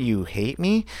saying that you hate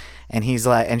me? And she's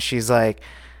like,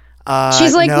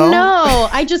 no,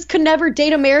 I just could never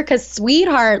date America's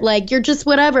sweetheart. Like, you're just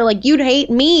whatever. Like, you'd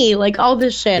hate me. Like, all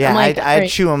this shit. Yeah, I'm like, I'd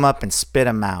chew him up and spit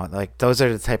him out. Like, those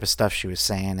are the type of stuff she was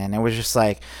saying. And it was just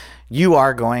like, you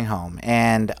are going home.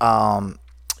 And,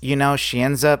 you know, she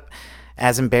ends up,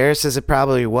 as embarrassed as it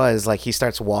probably was, like, he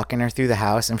starts walking her through the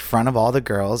house in front of all the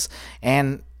girls.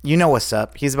 And you know what's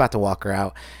up. He's about to walk her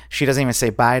out. She doesn't even say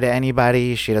bye to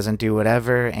anybody. She doesn't do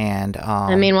whatever. And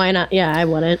I mean, why not? Yeah, I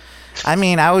wouldn't. I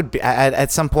mean, I would be,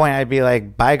 at some point I'd be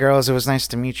like, bye girls, it was nice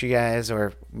to meet you guys.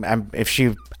 Or if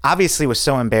she obviously was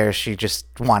so embarrassed, she just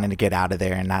wanted to get out of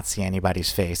there and not see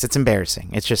anybody's face. It's embarrassing.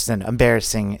 It's just an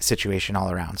embarrassing situation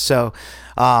all around. So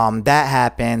that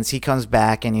happens. He comes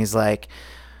back and he's like,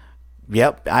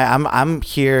 yep, I'm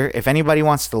here. If anybody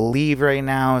wants to leave right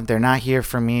now, they're not here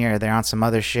for me, or they're on some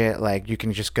other shit, like, you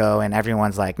can just go. And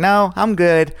everyone's like, no, I'm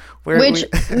good. Which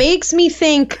makes me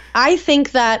think, I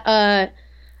think that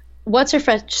what's her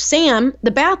face, Sam,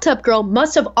 the bathtub girl,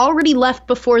 must have already left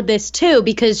before this too,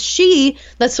 because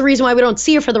that's the reason why we don't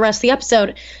see her for the rest of the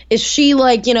episode, is she,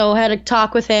 like, you know, had a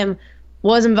talk with him,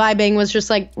 wasn't vibing, was just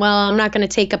like, well, I'm not going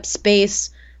to take up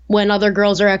space when other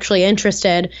girls are actually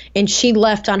interested, and she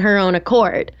left on her own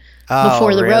accord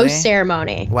before the rose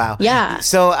ceremony. Wow. Yeah.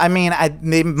 So, I mean,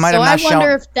 they might have not shown. So I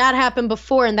wonder if that happened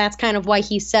before, and that's kind of why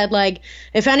he said, like,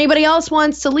 if anybody else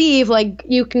wants to leave, like,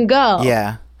 you can go.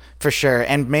 Yeah. For sure.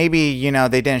 And maybe, you know,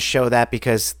 they didn't show that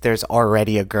because there's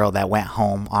already a girl that went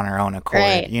home on her own accord,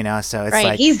 right. You know, so it's right.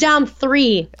 like, he's down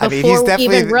 3 before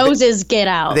even roses get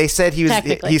out. They said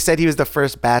he said he was the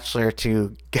first bachelor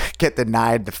to get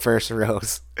denied the first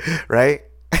rose, right?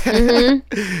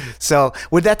 Mm-hmm. So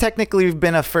would that technically have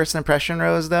been a first impression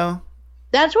rose though?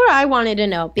 That's what I wanted to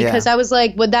know, because I was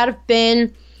like, would that have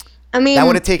been, I mean, that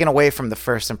would have taken away from the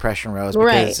first impression rose,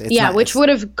 because right? Which would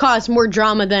have caused more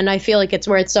drama than I feel like it's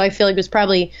worth. So I feel like it was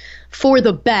probably for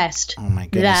the best. Oh my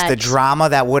goodness, the drama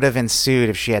that would have ensued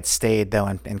if she had stayed though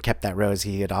and kept that rose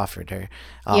he had offered her.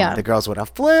 The girls would have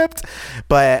flipped.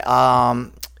 But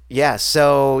yeah,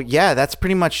 so yeah, that's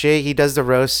pretty much it. He does the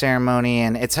rose ceremony,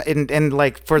 and it's and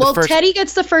like for the first. Teddy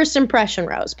gets the first impression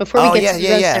rose before we get to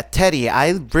the rose. Teddy,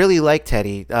 I really like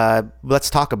Teddy. Let's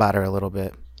talk about her a little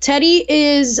bit. Teddy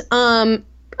is a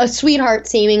sweetheart,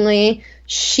 seemingly.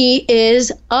 She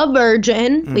is a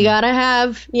virgin. We gotta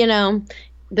have, you know,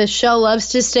 the show loves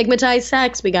to stigmatize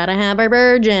sex. We gotta have our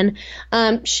virgin.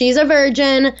 She's a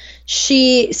virgin.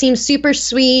 She seems super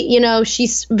sweet. You know,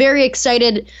 she's very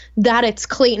excited that it's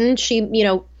Clayton. She, you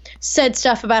know, said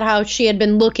stuff about how she had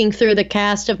been looking through the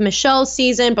cast of Michelle's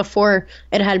season before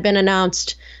it had been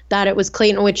announced that it was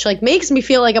Clayton, which, like, makes me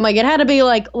feel like, I'm like, it had to be,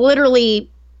 like, literally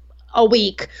a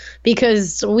week,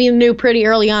 because we knew pretty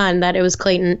early on that it was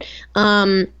Clayton.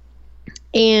 And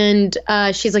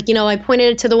she's like, you know, I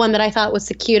pointed to the one that I thought was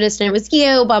the cutest, and it was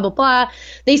you, blah, blah, blah.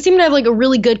 They seem to have, like, a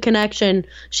really good connection.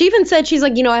 She even said, she's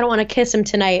like, you know, I don't want to kiss him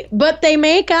tonight. But they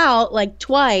make out, like,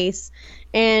 twice,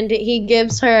 and he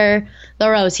gives her the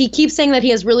rose. He keeps saying that he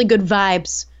has really good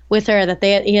vibes with her, that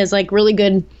he has, like, really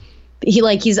good, he's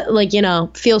like, you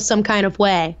know, feels some kind of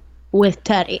way with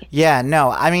Teddy. Yeah,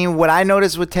 no, I mean, what I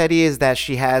noticed with Teddy is that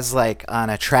she has, like, an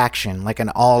attraction, like an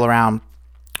all-around.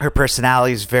 Her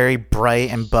personality is very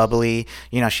bright and bubbly.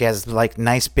 You know, she has, like,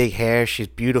 nice big hair. She's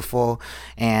beautiful,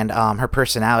 and her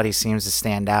personality seems to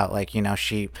stand out. Like, you know,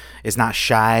 she is not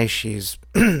shy. She's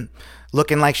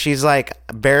looking like she's, like,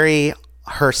 very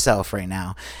herself right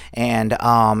now, and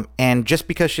just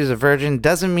because she's a virgin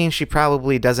doesn't mean she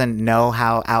probably doesn't know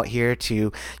how out here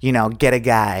to, you know, get a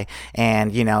guy,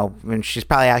 and, you know, when she's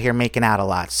probably out here making out a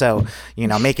lot. So, you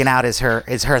know, making out is her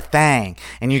thing,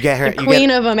 and you get her the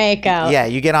queen of a makeout. Yeah,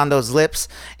 you get on those lips,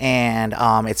 and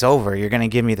it's over. You're gonna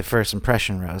give me the first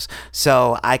impression rose.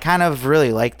 So I kind of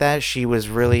really like that. She was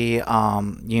really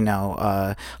you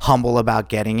know, humble about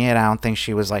getting it. I don't think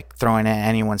she was, like, throwing it at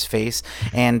anyone's face,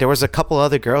 and there was a couple couple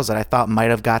other girls that I thought might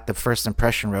have got the first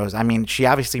impression rose. I mean, she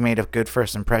obviously made a good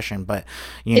first impression, but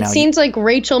it seems like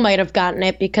Rachel might have gotten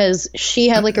it because she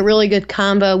had like a really good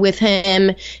combo with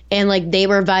him, and like they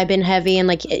were vibing heavy, and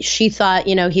like she thought,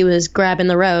 you know, he was grabbing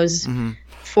the rose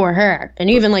for her, and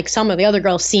even like some of the other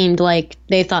girls seemed like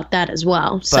they thought that as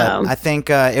well. But so I think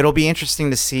it'll be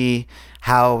interesting to see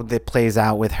how that plays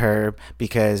out with her,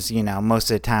 because, you know,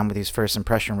 most of the time with these first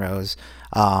impression rows,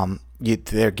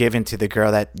 they're given to the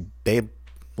girl that they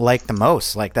like the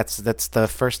most. Like that's the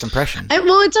first impression.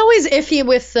 Well, it's always iffy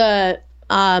with the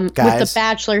with the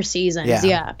Bachelor seasons,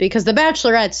 yeah, because the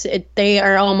Bachelorettes they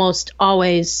are almost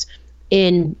always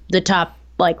in the top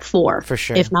like 4 for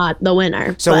sure, if not the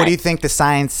winner. So what do you think the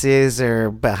science is,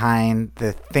 or behind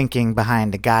the thinking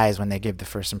behind the guys when they give the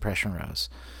first impression rose?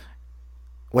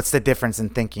 What's the difference in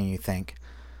thinking, you think?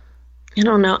 I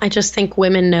don't know. I just think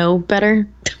women know better.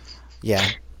 Yeah.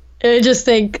 I just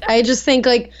think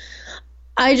like,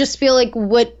 I just feel like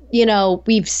what, you know,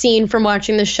 we've seen from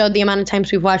watching the show, the amount of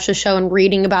times we've watched the show and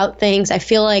reading about things, I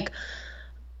feel like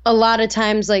a lot of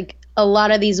times, like a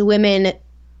lot of these women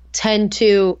tend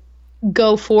to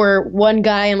go for one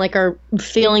guy and like are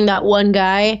feeling that one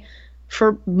guy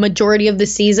for majority of the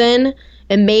season,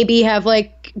 and maybe have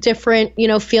like different, you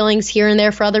know, feelings here and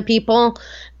there for other people.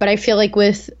 But I feel like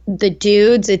with the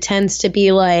dudes, it tends to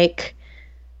be like,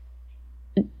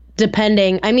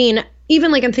 depending. I mean,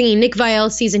 even like I'm thinking Nick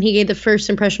Viall's season, he gave the first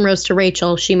impression rose to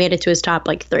Rachel. She made it to his top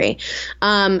like 3.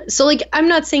 So like, I'm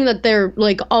not saying that they're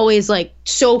like always like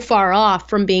so far off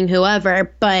from being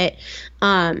whoever, but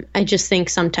I just think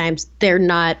sometimes they're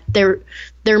not, they're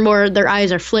more, their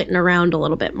eyes are flitting around a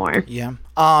little bit more. Yeah.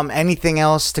 Anything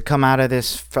else to come out of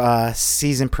this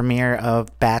season premiere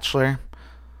of Bachelor?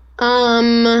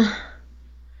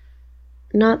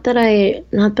 Not that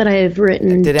I've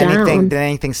written did down. Did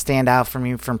anything stand out from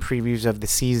you from previews of the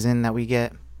season that we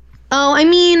get? Oh, I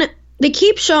mean, they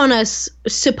keep showing us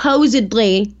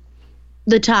supposedly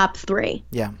the top 3.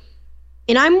 Yeah.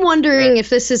 And I'm wondering if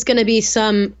this is going to be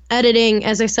some editing,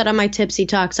 as I said on my Tipsy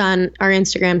Talks on our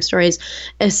Instagram stories,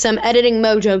 as some editing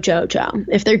mojo jojo.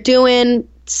 If they're doing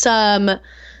some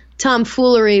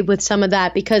tomfoolery with some of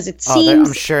that, because it seems...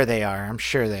 I'm sure they are.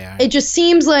 It just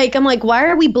seems like, I'm like, why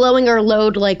are we blowing our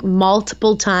load like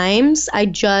multiple times? I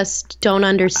just don't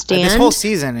understand. This whole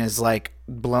season is like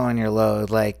blowing your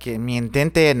load. Like, I mean,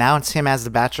 didn't they announce him as the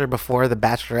Bachelor before the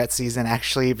Bachelorette season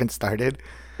actually even started?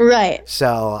 Right.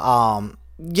 So,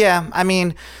 yeah, I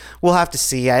mean, we'll have to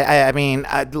see. I mean,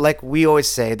 like we always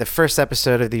say, the first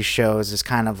episode of these shows is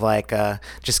kind of like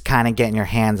just kind of getting your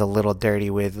hands a little dirty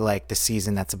with like the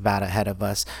season that's about ahead of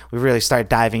us. We really start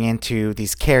diving into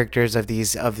these characters of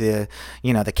the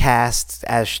you know, the cast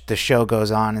as the show goes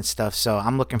on and stuff. So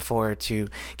I'm looking forward to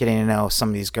getting to know some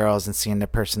of these girls and seeing their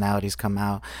personalities come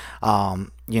out.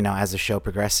 You know, as the show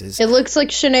progresses. It looks like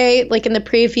Shanae, like in the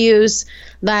previews,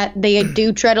 that they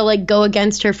do try to like go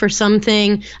against her for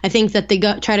something. I think that they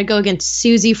try to go against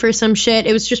Susie for some shit.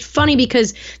 It was just funny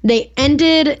because they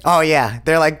ended. Oh yeah,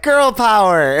 they're like girl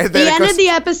power. They ended the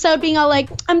episode being all like,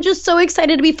 "I'm just so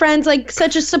excited to be friends, like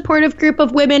such a supportive group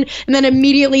of women," and then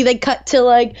immediately they cut to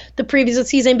like the previous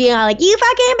season being all like, "You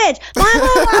fucking bitch,"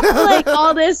 blah, blah, blah, like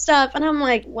all this stuff, and I'm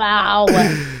like, wow.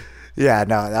 Yeah,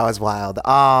 no, that was wild.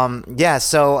 Yeah,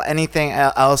 so anything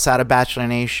else out of Bachelor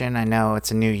Nation? I know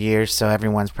it's a new year, so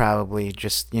everyone's probably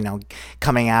just, you know,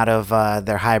 coming out of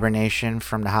their hibernation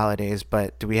from the holidays,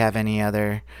 but do we have any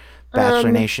other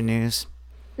Bachelor Nation news?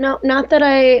 No, not that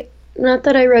I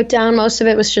wrote down. Most of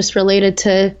it was just related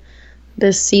to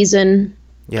this season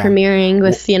premiering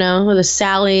with, you know, the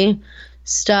Sally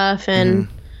stuff and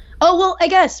oh, well, I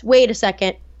guess, wait a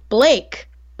second. Blake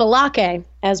Balake,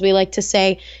 as we like to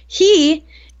say, he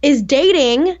is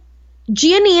dating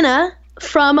Giannina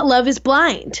from Love is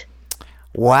Blind.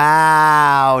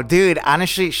 Wow, dude,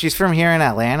 honestly, she's from here in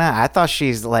Atlanta. I thought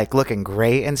she's like looking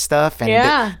great and stuff. And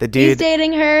yeah, the dude, he's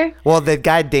dating her. Well, the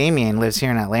guy Damien lives here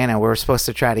in Atlanta. We were supposed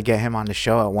to try to get him on the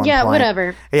show at one point. Yeah,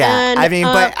 whatever. Yeah, and,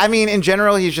 I mean, in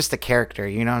general, he's just a character.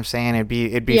 You know what I'm saying? It'd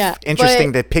be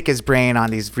interesting to pick his brain on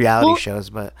these reality shows.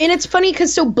 But and it's funny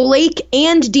because so Blake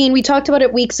and Dean, we talked about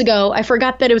it weeks ago. I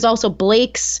forgot that it was also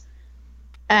Blake's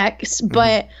ex,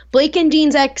 but Blake and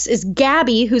Dean's ex is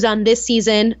Gabby, who's on this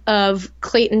season of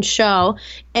Clayton's show.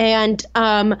 And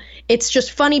it's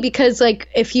just funny because, like,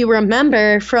 if you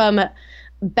remember from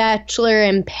Bachelor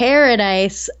in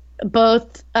Paradise,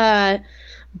 both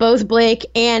Blake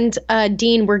and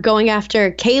Dean were going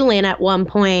after Kaylin at one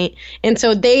point. And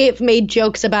so they've made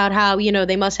jokes about how, you know,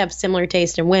 they must have similar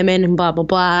taste in women and blah, blah,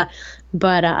 blah.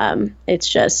 But it's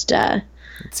just...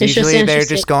 It's usually they're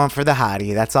just going for the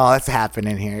hottie. That's all that's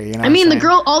happening here. You know. I mean,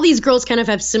 all these girls kind of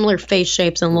have similar face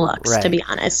shapes and looks, to be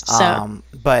honest. So.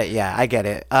 But yeah, I get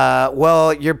it.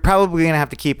 Well, you're probably gonna have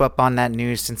to keep up on that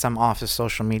news since I'm off of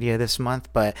social media this month,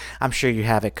 but I'm sure you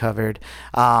have it covered.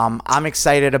 I'm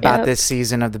excited about this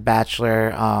season of The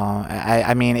Bachelor.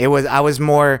 I mean, I was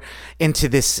more into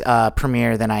this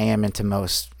premiere than I am into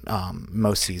most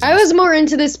seasons. I was more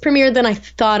into this premiere than I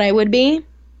thought I would be.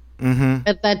 Mm-hmm.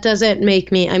 But that doesn't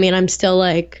make me. I mean, I'm still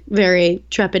like very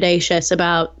trepidatious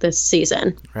about this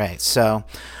season. Right. So.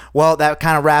 Well, that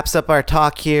kind of wraps up our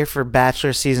talk here for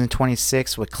Bachelor Season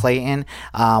 26 with Clayton.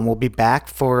 We'll be back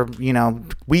for,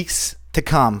 weeks to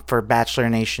come for Bachelor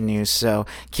Nation news. So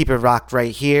keep it rocked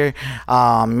right here.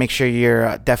 Make sure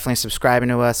you're definitely subscribing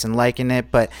to us and liking it.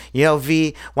 But,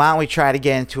 V, why don't we try to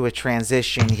get into a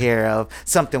transition here of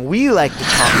something we like to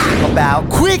talk about,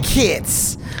 quick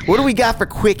hits. What do we got for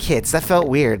quick hits? That felt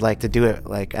weird, to do it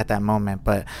at that moment,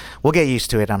 but we'll get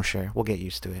used to it. I'm sure we'll get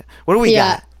used to it. What do we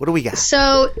got? What do we got?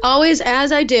 So always,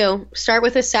 as I do, start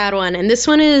with a sad one, and this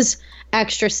one is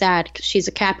extra sad because she's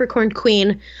a Capricorn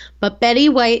queen. But Betty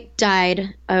White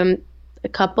died a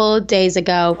couple of days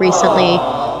ago, recently,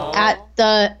 at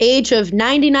the age of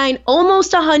 99,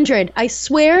 almost 100. I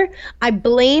swear, I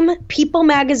blame People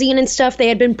Magazine and stuff. They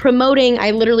had been promoting.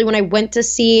 When I went to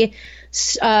see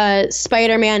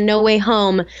Spider-Man No Way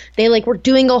Home, they were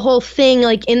doing a whole thing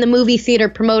in the movie theater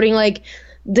promoting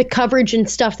the coverage and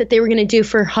stuff that they were going to do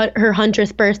for her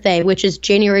 100th birthday, which is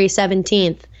January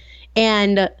 17th.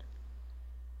 And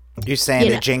you're saying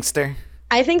they jinxed her?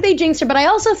 I think they jinxed her, but I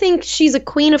also think she's a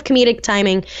queen of comedic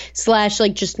timing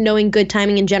 / just knowing good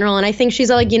timing in general. And I think she's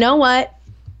you know what?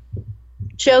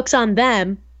 Joke's on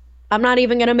them. I'm not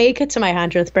even going to make it to my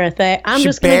 100th birthday. I'm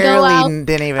just going to go out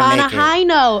on a high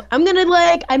note. I'm going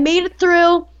to I made it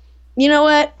through. You know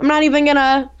what? I'm not even going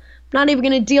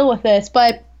to deal with this,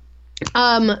 but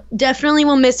definitely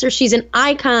will miss her. She's an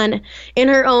icon in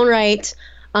her own right.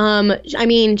 I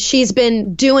mean, she's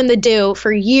been doing the do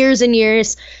for years and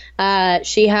years.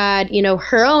 She had,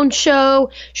 her own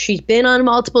show. She's been on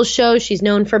multiple shows. She's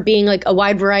known for being a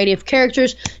wide variety of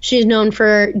characters. She's known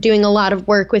for doing a lot of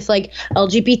work with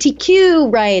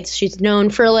LGBTQ rights. She's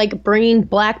known for bringing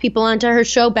Black people onto her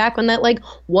show back when that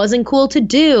wasn't cool to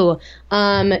do.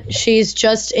 She's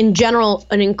just in general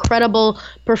an incredible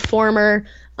performer.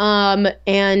 And,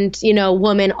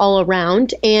 woman all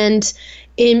around. And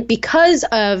because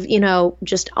of,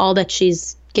 just all that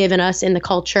she's given us in the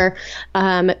culture,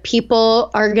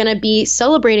 people are going to be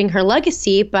celebrating her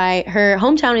legacy by her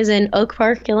hometown is in Oak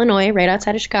Park, Illinois, right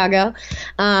outside of Chicago,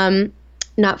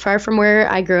 not far from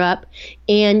where I grew up.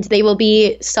 And they will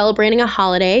be celebrating a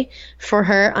holiday for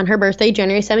her on her birthday,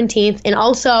 January 17th. And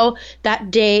also that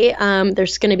day,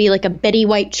 there's going to be a Betty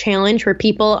White challenge where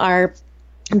people are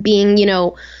being,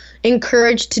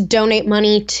 encouraged to donate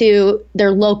money to their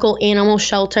local animal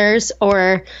shelters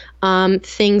or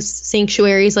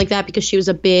sanctuaries like that, because she was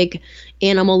a big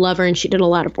animal lover and she did a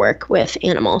lot of work with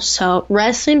animals. So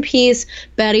rest in peace,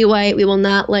 Betty White. We will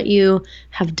not let you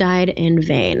have died in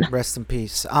vain. Rest in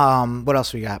peace. What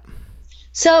else we got?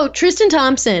 So Tristan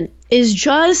Thompson is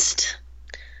just...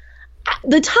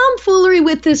 the tomfoolery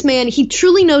with this man, he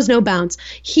truly knows no bounds.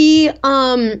 He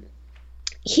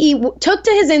took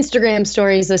to his Instagram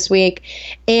stories this week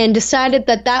and decided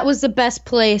that was the best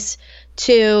place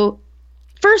to,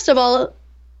 first of all,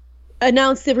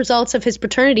 announce the results of his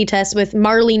paternity test with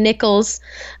Marley Nichols,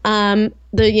 the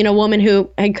woman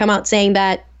who had come out saying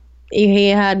that he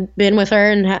had been with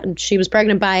her and she was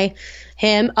pregnant by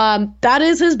him. That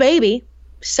is his baby,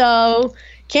 so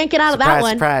can't get out of that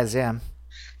one. Surprise, yeah.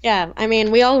 Yeah, I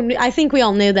mean, I think we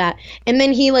all knew that. And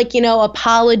then he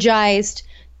apologized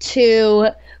to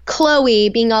Chloe,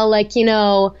 being all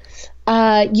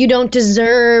you don't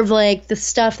deserve the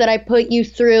stuff that I put you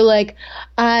through.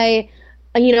 I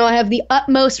have the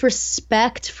utmost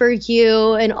respect for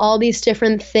you and all these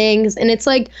different things. And it's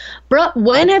bro,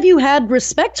 when have you had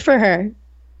respect for her?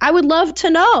 I would love to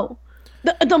know.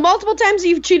 The multiple times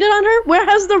you've cheated on her, where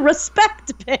has the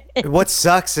respect been? What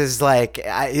sucks is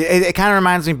it kind of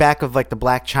reminds me back of the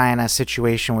Blac Chyna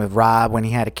situation with Rob when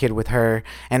he had a kid with her,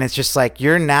 and it's just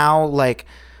you're now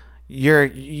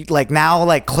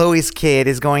Chloe's kid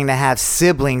is going to have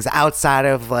siblings outside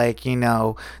of the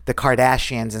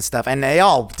Kardashians and stuff, and they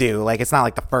all do. It's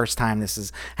not the first time this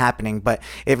is happening, but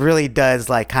it really does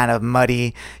kind of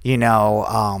muddy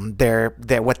their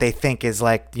what they think is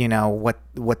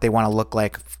what they want to look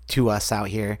like to us out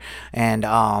here. And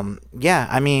yeah,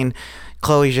 I mean,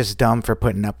 Chloe's just dumb for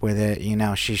putting up with it.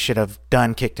 She should have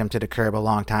kicked him to the curb a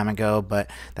long time ago,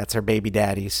 but that's her baby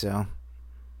daddy, so.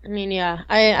 I mean, yeah.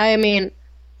 I mean,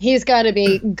 He's got to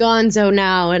be gonzo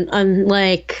now, and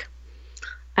like,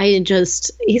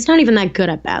 he's not even that good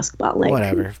at basketball. Like,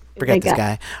 whatever. Forget this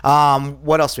guy.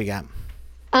 What else we got?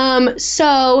 Hang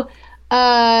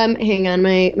on,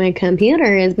 my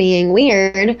computer is being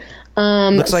weird.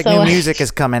 Looks like new music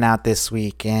is coming out this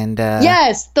week, and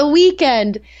yes, The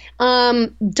Weeknd,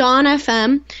 Dawn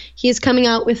FM, he's coming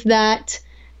out with that,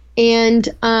 and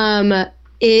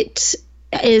it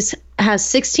has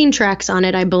 16 tracks on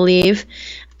it, I believe,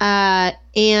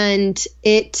 and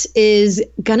it is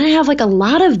gonna have like a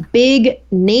lot of big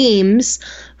names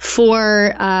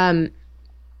for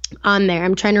on there.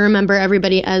 I'm trying to remember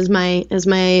everybody as my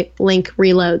link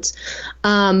reloads.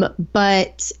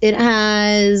 But it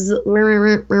has I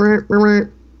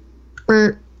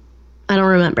don't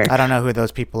remember. I don't know who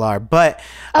those people are, but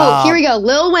here we go.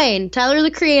 Lil Wayne, Tyler the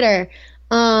Creator,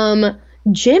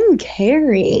 Jim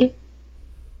Carrey.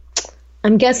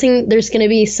 I'm guessing there's going to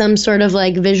be some sort of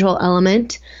like visual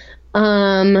element.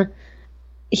 It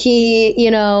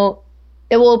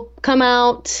will come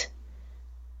out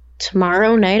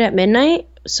tomorrow night at midnight.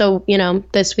 So,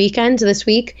 this week. No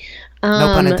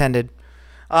pun intended.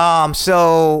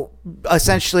 So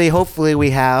essentially, hopefully we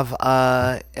have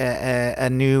a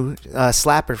new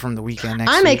slapper from The Weeknd next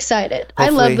week. I'm excited. Hopefully I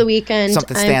love The Weeknd.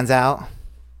 Something stands out.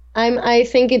 I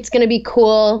think it's going to be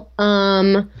cool.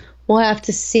 We'll have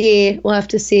to see.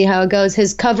 How it goes.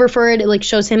 His cover for it like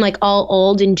shows him like all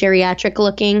old and geriatric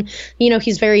looking.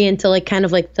 He's very into like kind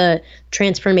of like the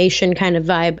transformation kind of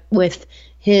vibe with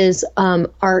his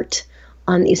art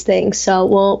on these things. So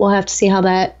we'll have to see how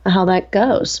that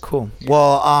goes. Cool.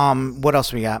 Well, what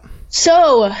else we got?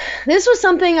 So this was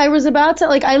something I was about to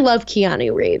like. I love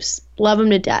Keanu Reeves, love him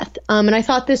to death. And I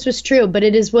thought this was true, but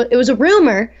it was a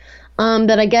rumor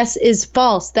that I guess is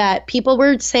false. That people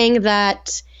were saying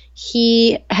that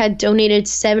he had donated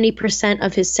 70%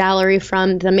 of his salary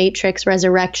from The Matrix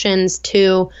Resurrections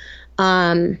to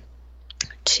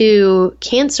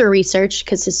cancer research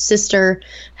because his sister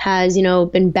has,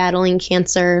 been battling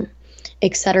cancer,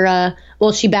 etc.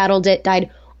 Well, she battled it,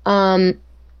 died when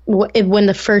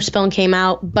the first film came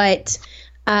out. But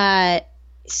and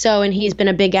he's been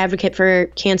a big advocate for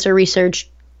cancer research,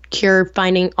 cure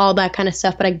finding, all that kind of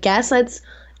stuff. But I guess that's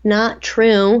not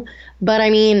true. But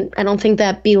I mean, I don't think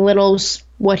that belittles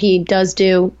what he does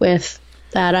do with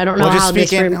that. I don't know how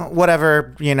this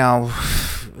whatever,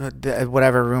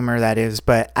 whatever rumor that is,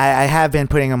 but I have been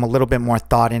putting a little bit more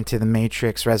thought into the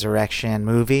Matrix Resurrection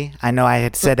movie. I know I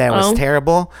had said that it was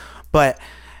terrible, but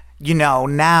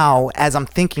now as I'm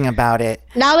thinking about it,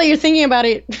 now that you're thinking about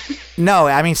it, no,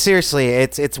 I mean seriously,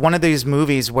 it's one of those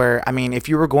movies where, I mean, if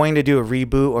you were going to do a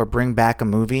reboot or bring back a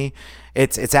movie,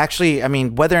 it's actually, I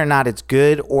mean, whether or not it's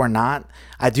good or not,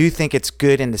 I do think it's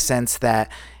good in the sense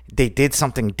that they did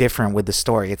something different with the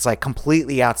story. It's like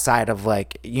completely outside of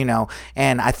like,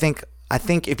 and I think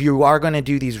if you are going to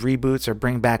do these reboots or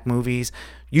bring back movies,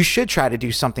 you should try to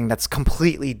do something that's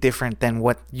completely different than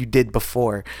what you did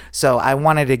before. So I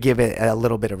wanted to give it a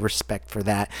little bit of respect for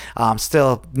that.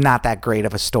 Still not that great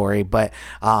of a story, but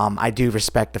I do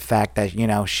respect the fact that,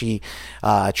 she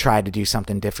tried to do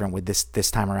something different with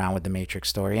this time around with the Matrix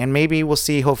story. And maybe we'll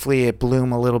see, hopefully it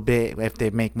bloom a little bit if they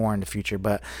make more in the future,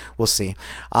 but we'll see.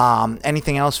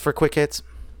 Anything else for quick hits?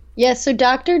 Yes, so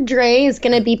Dr. Dre is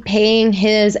going to be paying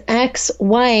his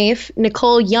ex-wife,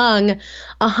 Nicole Young,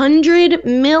 $100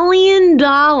 million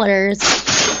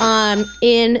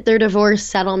in their divorce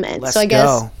settlement. Let's so I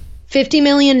guess $50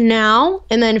 million now,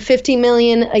 and then $50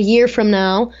 million a year from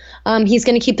now. He's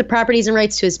going to keep the properties and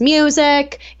rights to his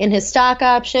music and his stock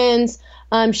options.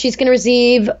 She's going to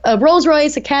receive a Rolls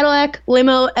Royce, a Cadillac,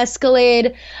 limo,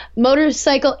 Escalade,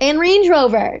 motorcycle, and Range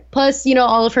Rover. Plus,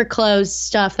 all of her clothes,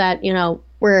 stuff that,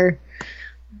 were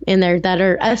in there that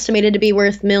are estimated to be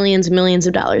worth millions and millions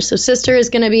of dollars. So sister is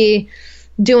going to be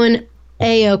doing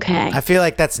A-okay. I feel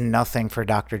like that's nothing for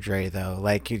Dr. Dre, though.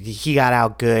 Like, he got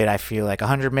out good. I feel like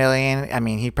 $100 million. I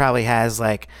mean, he probably has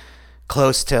like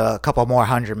close to a couple more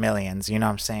 $100 millions. You know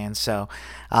what I'm saying? So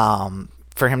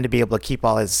for him to be able to keep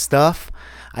all his stuff,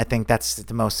 I think that's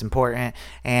the most important,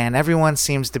 and everyone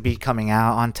seems to be coming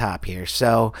out on top here.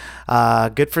 So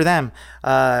good for them.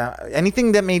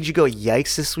 Anything that made you go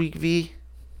yikes this week, V?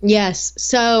 Yes.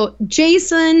 So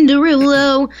Jason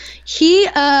Derulo, he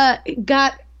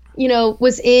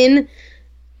was in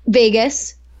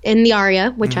Vegas in the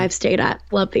Aria, which I've stayed at.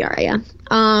 Love the Aria.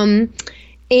 And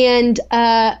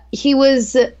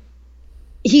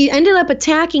he ended up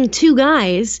attacking two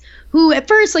guys who at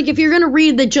first, like, if you're going to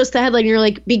read the headline, you're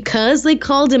like, because they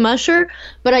called him Usher.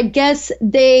 But I guess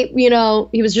he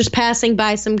was just passing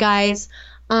by some guys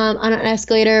on an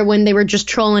escalator when they were just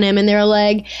trolling him, and they were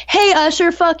like, "Hey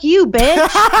Usher, fuck you,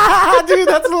 bitch." Dude,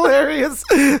 that's hilarious.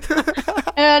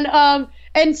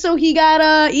 And so he got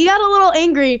a little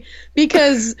angry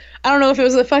because I don't know if it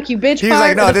was the "fuck you, bitch" He's part.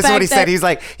 like, no, or the this is what he fact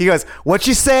said. He goes, "What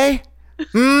you say?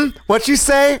 What you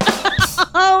say?"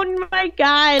 Oh my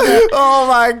god. Oh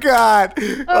my god.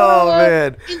 Oh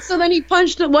man. And so then he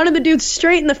punched one of the dudes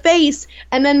straight in the face,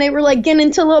 and then they were like getting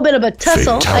into a little bit of a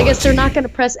tussle. I guess they're not going to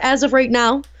press, as of right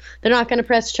now, they're not going to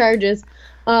press charges.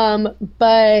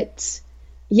 But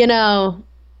you know,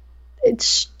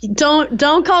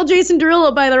 don't call Jason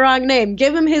Derulo by the wrong name.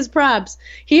 Give him his props.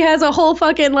 He has a whole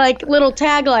fucking like little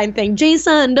tagline thing,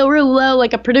 Jason Derulo,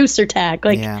 like a producer tag.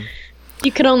 Like, yeah.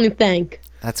 You could only thank.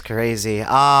 That's crazy.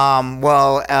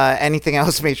 Well, anything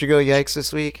else made you go yikes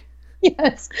this week?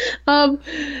 Yes.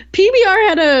 PBR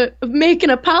had to make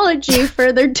an apology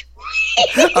for their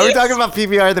tweets. Are we talking about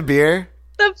PBR, the beer?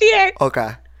 The beer. Okay.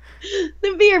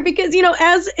 The beer, because, you know,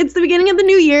 as it's the beginning of the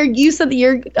new year, you said that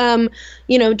you're,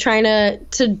 you know, trying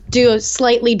to do a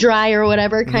slightly dry or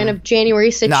whatever kind of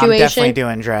January situation. No, I'm definitely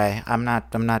doing dry. I'm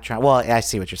not trying. Well, I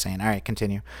see what you're saying. All right,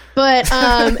 continue. But,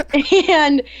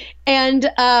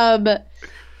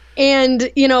 and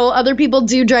you know, other people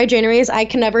do dry Januaries. I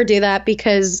can never do that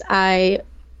because I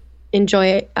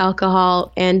enjoy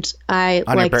alcohol and I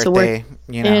on like your birthday, to work,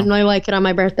 you know. and I like it on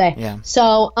my birthday. Yeah.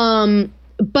 So,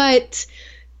 but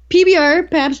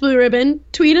PBR, Pabst Blue Ribbon,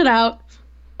 tweeted out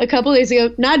a couple days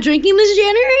ago, "Not drinking this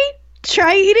January?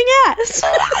 Try eating ass."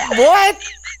 What?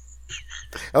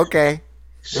 Okay.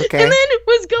 Okay. And then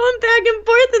was going back and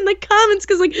forth in the comments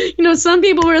because, like, you know, some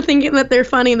people were thinking that they're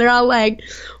funny and they're all like,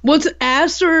 "What's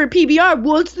ass or PBR?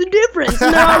 What's the difference?"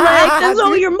 And they're all like, "That's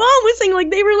all your mom was saying." Like,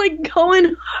 they were like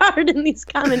going hard in these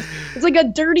comments. It's like a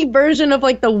dirty version of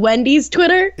like the Wendy's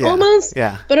Twitter almost.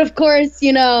 Yeah. But of course,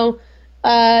 you know,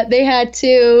 they had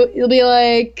to. You'll be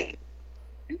like.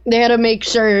 They had to make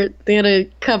sure they had to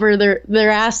cover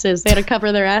their asses. They had to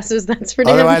cover their asses. That's for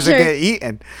damn sure. Otherwise, they get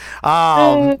eaten.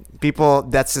 People,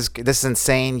 this is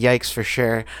insane. Yikes for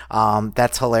sure.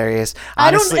 That's hilarious.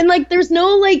 Honestly, and like, there's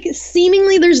no like,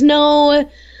 seemingly there's no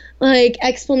like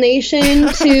explanation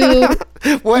to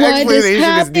what explanation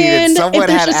is needed. Someone if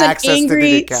there's had just access an angry to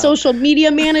the account. social media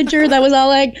manager that was all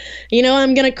like, you know,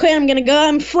 "I'm gonna quit. I'm gonna go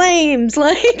on flames."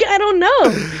 Like, I don't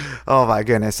know. Oh my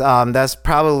goodness. That's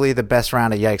probably the best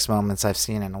round of yikes moments I've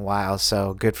seen in a while.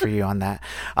 So good for you on that.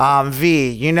 V,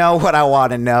 you know what I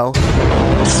want to know.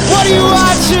 What are you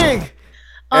watching?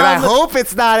 And I hope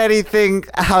it's not anything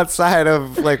outside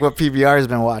of like what PBR has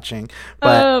been watching.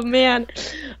 But oh man.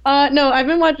 No, I've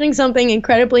been watching something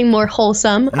incredibly more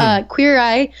wholesome. Queer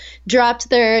Eye dropped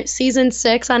their season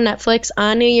 6 on Netflix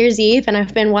on New Year's Eve, and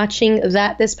I've been watching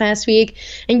that this past week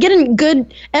and getting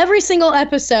good every single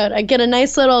episode. I get a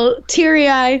nice little teary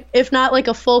eye, if not like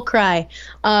a full cry,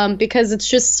 because it's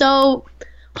just so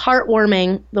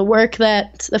heartwarming, the work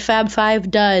that the Fab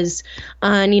Five does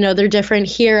on, you know, their different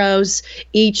heroes,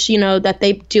 each, you know, that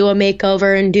they do a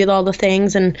makeover and do all the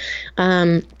things. And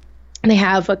they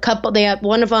have a couple, they have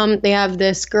one of them, they have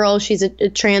this girl, she's a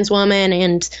trans woman,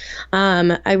 and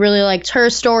I really liked her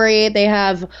story. They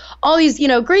have all these, you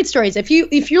know, great stories. If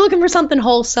you're looking for something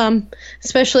wholesome,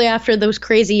 especially after those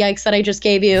crazy yikes that I just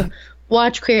gave you,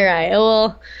 watch Queer Eye.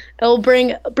 It'll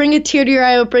bring a tear to your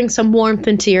eye. It'll bring some warmth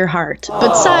into your heart.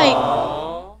 But Sai,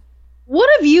 what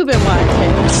have you been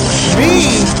watching?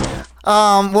 Me?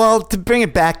 Well, to bring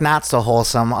it back, not so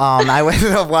wholesome. I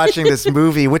ended up watching this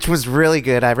movie, which was really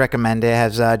good. I recommend it. It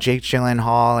has Jake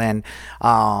Gyllenhaal, and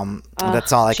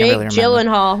that's all I can really remember. Jake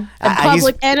Gyllenhaal,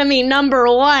 Public Enemy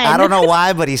 #1. I don't know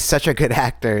why, but he's such a good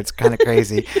actor. It's kind of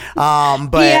crazy.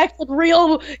 But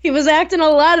he was acting a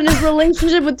lot in his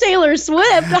relationship with Taylor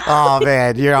Swift. Oh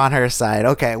man, you're on her side.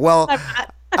 Okay, well.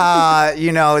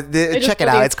 You know, check it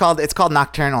out. It's called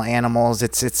Nocturnal Animals.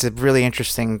 It's a really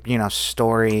interesting, you know,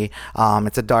 story.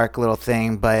 It's a dark little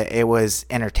thing, but it was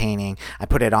entertaining. I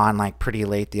put it on like pretty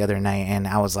late the other night, and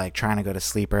I was like trying to go to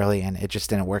sleep early, and it just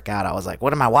didn't work out. I was like,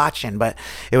 what am I watching? But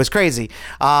it was crazy.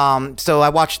 So I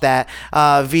watched that.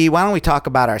 V, why don't we talk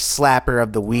about our slapper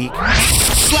of the week?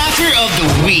 Slapper of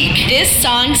the week. This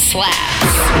song slaps.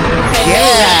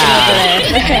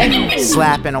 Yeah.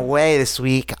 Slapping away this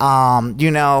week.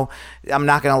 You know, I'm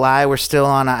not gonna lie, we're still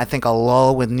on I think a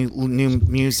lull with new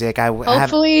music.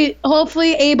 Hopefully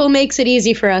Abel makes it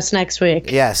easy for us next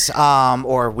week. Yes,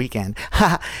 or weekend.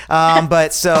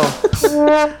 But so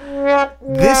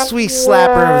This week's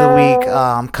slapper of the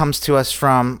week comes to us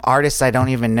from artists I don't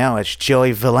even know. It's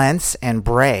Joey Valence and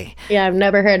Bray. Yeah, I've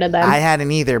never heard of them. I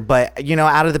hadn't either, but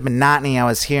out of the monotony I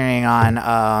was hearing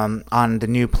on the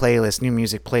new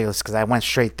music playlist, because I went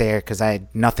straight there because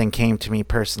nothing came to me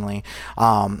personally.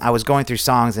 I was going through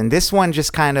songs, and this one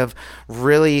just kind of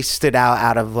really stood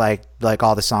out of like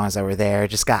all the songs that were there. It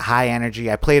just got high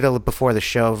energy. I played it before the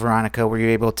show. Veronica, were you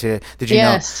able to? Did you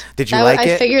know? Did you like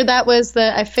it? I figured that was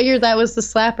the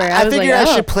slapper. I figured I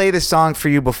should play the song for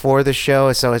you before the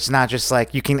show, so it's not just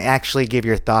like you can actually give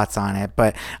your thoughts on it.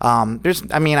 But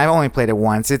I've only played it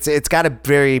once. It's got a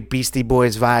very Beastie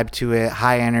Boys vibe to it,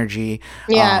 high energy.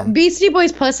 Yeah, Beastie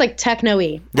Boys plus like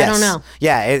techno-y. Yes. I don't know.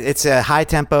 Yeah, it's a high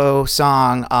tempo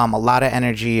song, a lot of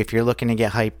energy. If you're looking to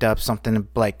get hyped up, something to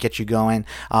like get you going,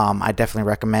 I definitely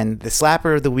recommend the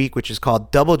slapper of the week, which is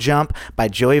called Double Jump by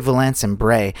Joey Valence and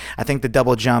Bray. I think the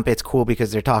double jump, it's cool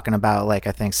because they're talking about like,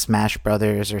 I think Smash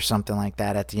Brothers or something like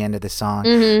that at the end of the song.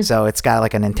 Mm-hmm. So it's got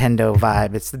like a Nintendo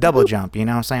vibe. It's the double jump, you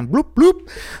know what I'm saying? Bloop, bloop.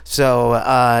 So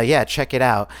yeah, check it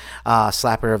out.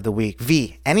 Slapper of the week.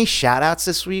 V, any shout outs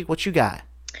this week? What you got?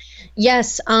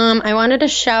 Yes, I wanted to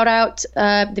shout out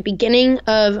the beginning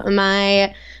of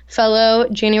my fellow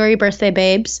January birthday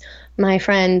babes, my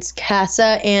friends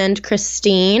Casa and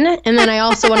Christine. And then I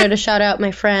also wanted to shout out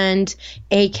my friend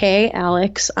AK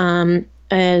Alex,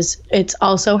 as it's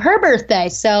also her birthday.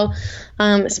 So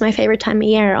it's my favorite time of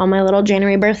year, all my little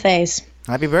January birthdays.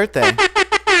 Happy birthday.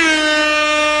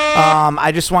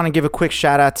 I just want to give a quick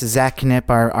shout out to Zach Knipp,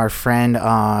 our friend.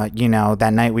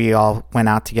 That night we all went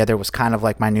out together was kind of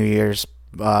like my New Year's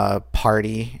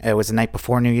party. It was the night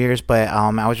before New Year's, but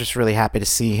I was just really happy to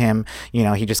see him.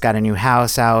 He just got a new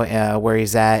house out where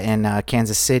he's at in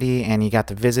Kansas City, and he got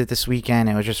to visit this weekend.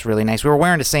 It was just really nice. We were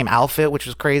wearing the same outfit, which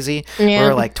was crazy. Yeah. We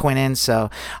were like twinning, so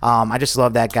I just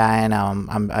love that guy, and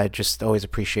I just always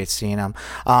appreciate seeing him.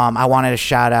 I wanted to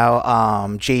shout out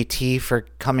JT for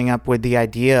coming up with the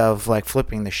idea of like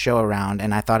flipping the show around,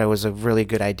 and I thought it was a really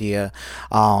good idea.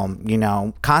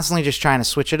 Constantly just trying to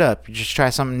switch it up. You just try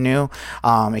something new.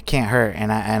 It can't hurt,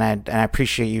 and I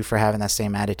appreciate you for having that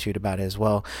same attitude about it as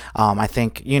well. I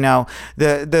think the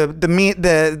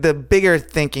bigger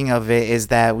thinking of it is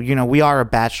that we are a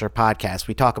Bachelor podcast.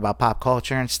 We talk about pop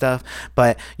culture and stuff,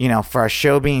 but for our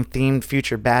show being themed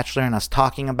Future Bachelor and us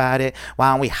talking about it,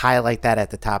 why don't we highlight that at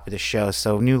the top of the show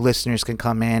so new listeners can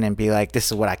come in and be like,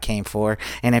 this is what I came for.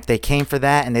 And if they came for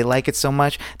that and they like it so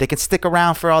much, they can stick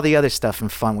around for all the other stuff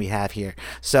and fun we have here.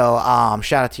 So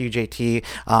shout out to you, JT,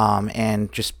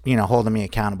 and just holding me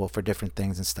accountable for different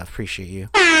things and stuff. Appreciate you.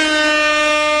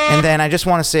 And then I just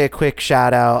want to say a quick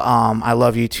shout out. I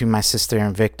love you to my sister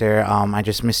and Victor. I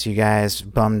just miss you guys.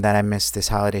 Bummed that I missed this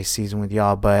holiday season with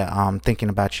y'all, but thinking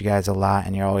about you guys a lot,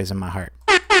 and you're always in my heart.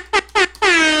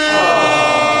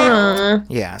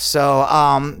 Yeah,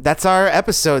 so that's our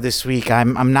episode this week.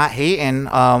 I'm not hating.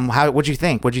 What'd you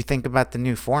think? What'd you think about the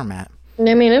new format?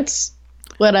 I mean, it's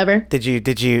whatever. Did you?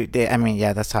 I mean,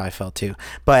 yeah, that's how I felt too.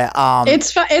 But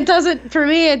it's it doesn't, for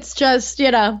me. It's just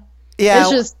Yeah,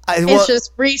 it's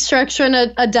just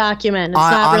restructuring a document. It's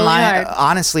not really hard.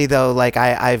 Honestly, though, like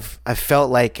I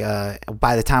felt like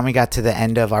by the time we got to the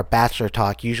end of our Bachelor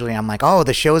talk, usually I'm like, oh,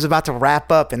 the show's about to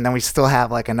wrap up, and then we still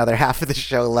have like another half of the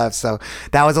show left. So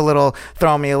that was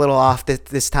throwing me a little off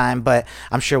this time, but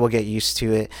I'm sure we'll get used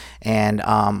to it. And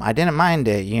I didn't mind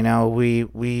it.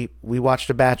 We watched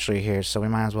The Bachelor here, so we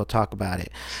might as well talk about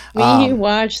it. We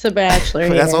watch The Bachelor.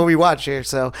 That's what we watch here.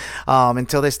 So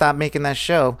until they stop making that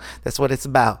show, that's what it's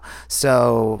about.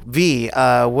 So V,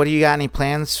 what do you got? Any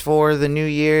plans for the new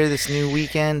year, this new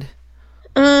weekend?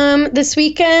 This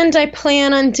weekend I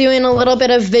plan on doing a little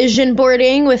bit of vision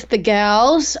boarding with the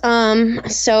gals.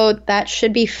 So that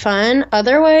should be fun.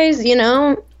 Otherwise,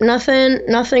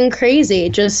 nothing crazy.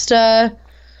 Just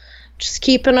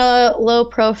keeping a low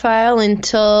profile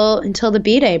until the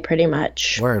B-Day, pretty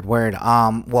much. Word.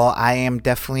 Well, I am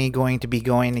definitely going to be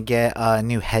going to get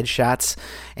new headshots,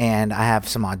 and I have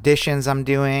some auditions I'm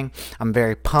doing. I'm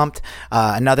very pumped.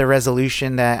 Another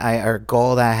resolution or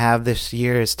goal that I have this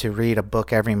year is to read a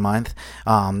book every month.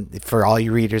 For all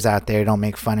you readers out there, don't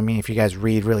make fun of me if you guys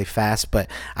read really fast, but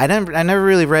I never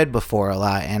really read before a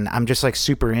lot, and I'm just like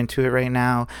super into it right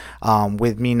now.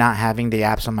 With me not having the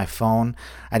apps on my phone,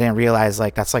 I didn't realize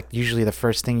like that's like usually the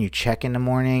first thing you check in the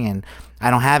morning, and I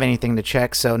don't have anything to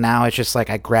check, so now it's just like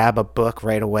I grab a book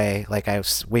right away. Like I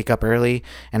wake up early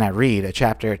and I read a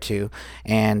chapter or two,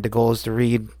 and the goal is to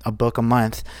read a book a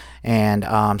month, and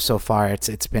so far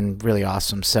it's been really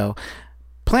awesome. So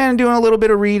plan on doing a little bit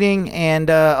of reading and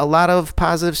a lot of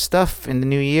positive stuff in the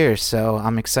new year, so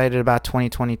I'm excited about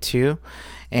 2022.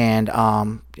 and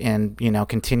you know,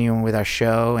 continuing with our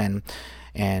show, and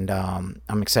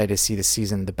I'm excited to see the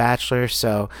season of The Bachelor.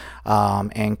 So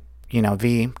and you know,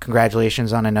 V,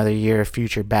 congratulations on another year of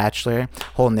Future Bachelor,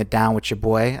 holding it down with your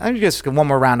boy. I just one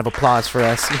more round of applause for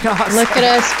us. You know, Look at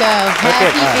us go.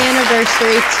 Happy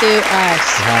anniversary to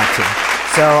us. You have to.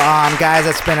 So, guys,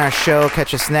 that's been our show.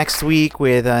 Catch us next week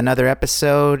with another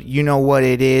episode. You know what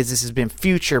it is. This has been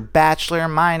Future Bachelor.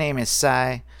 My name is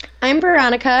Sai. I'm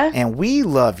Veronica. And we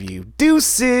love you.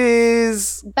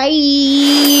 Deuces. Bye.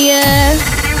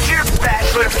 Future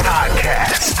Bachelor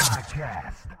Podcast.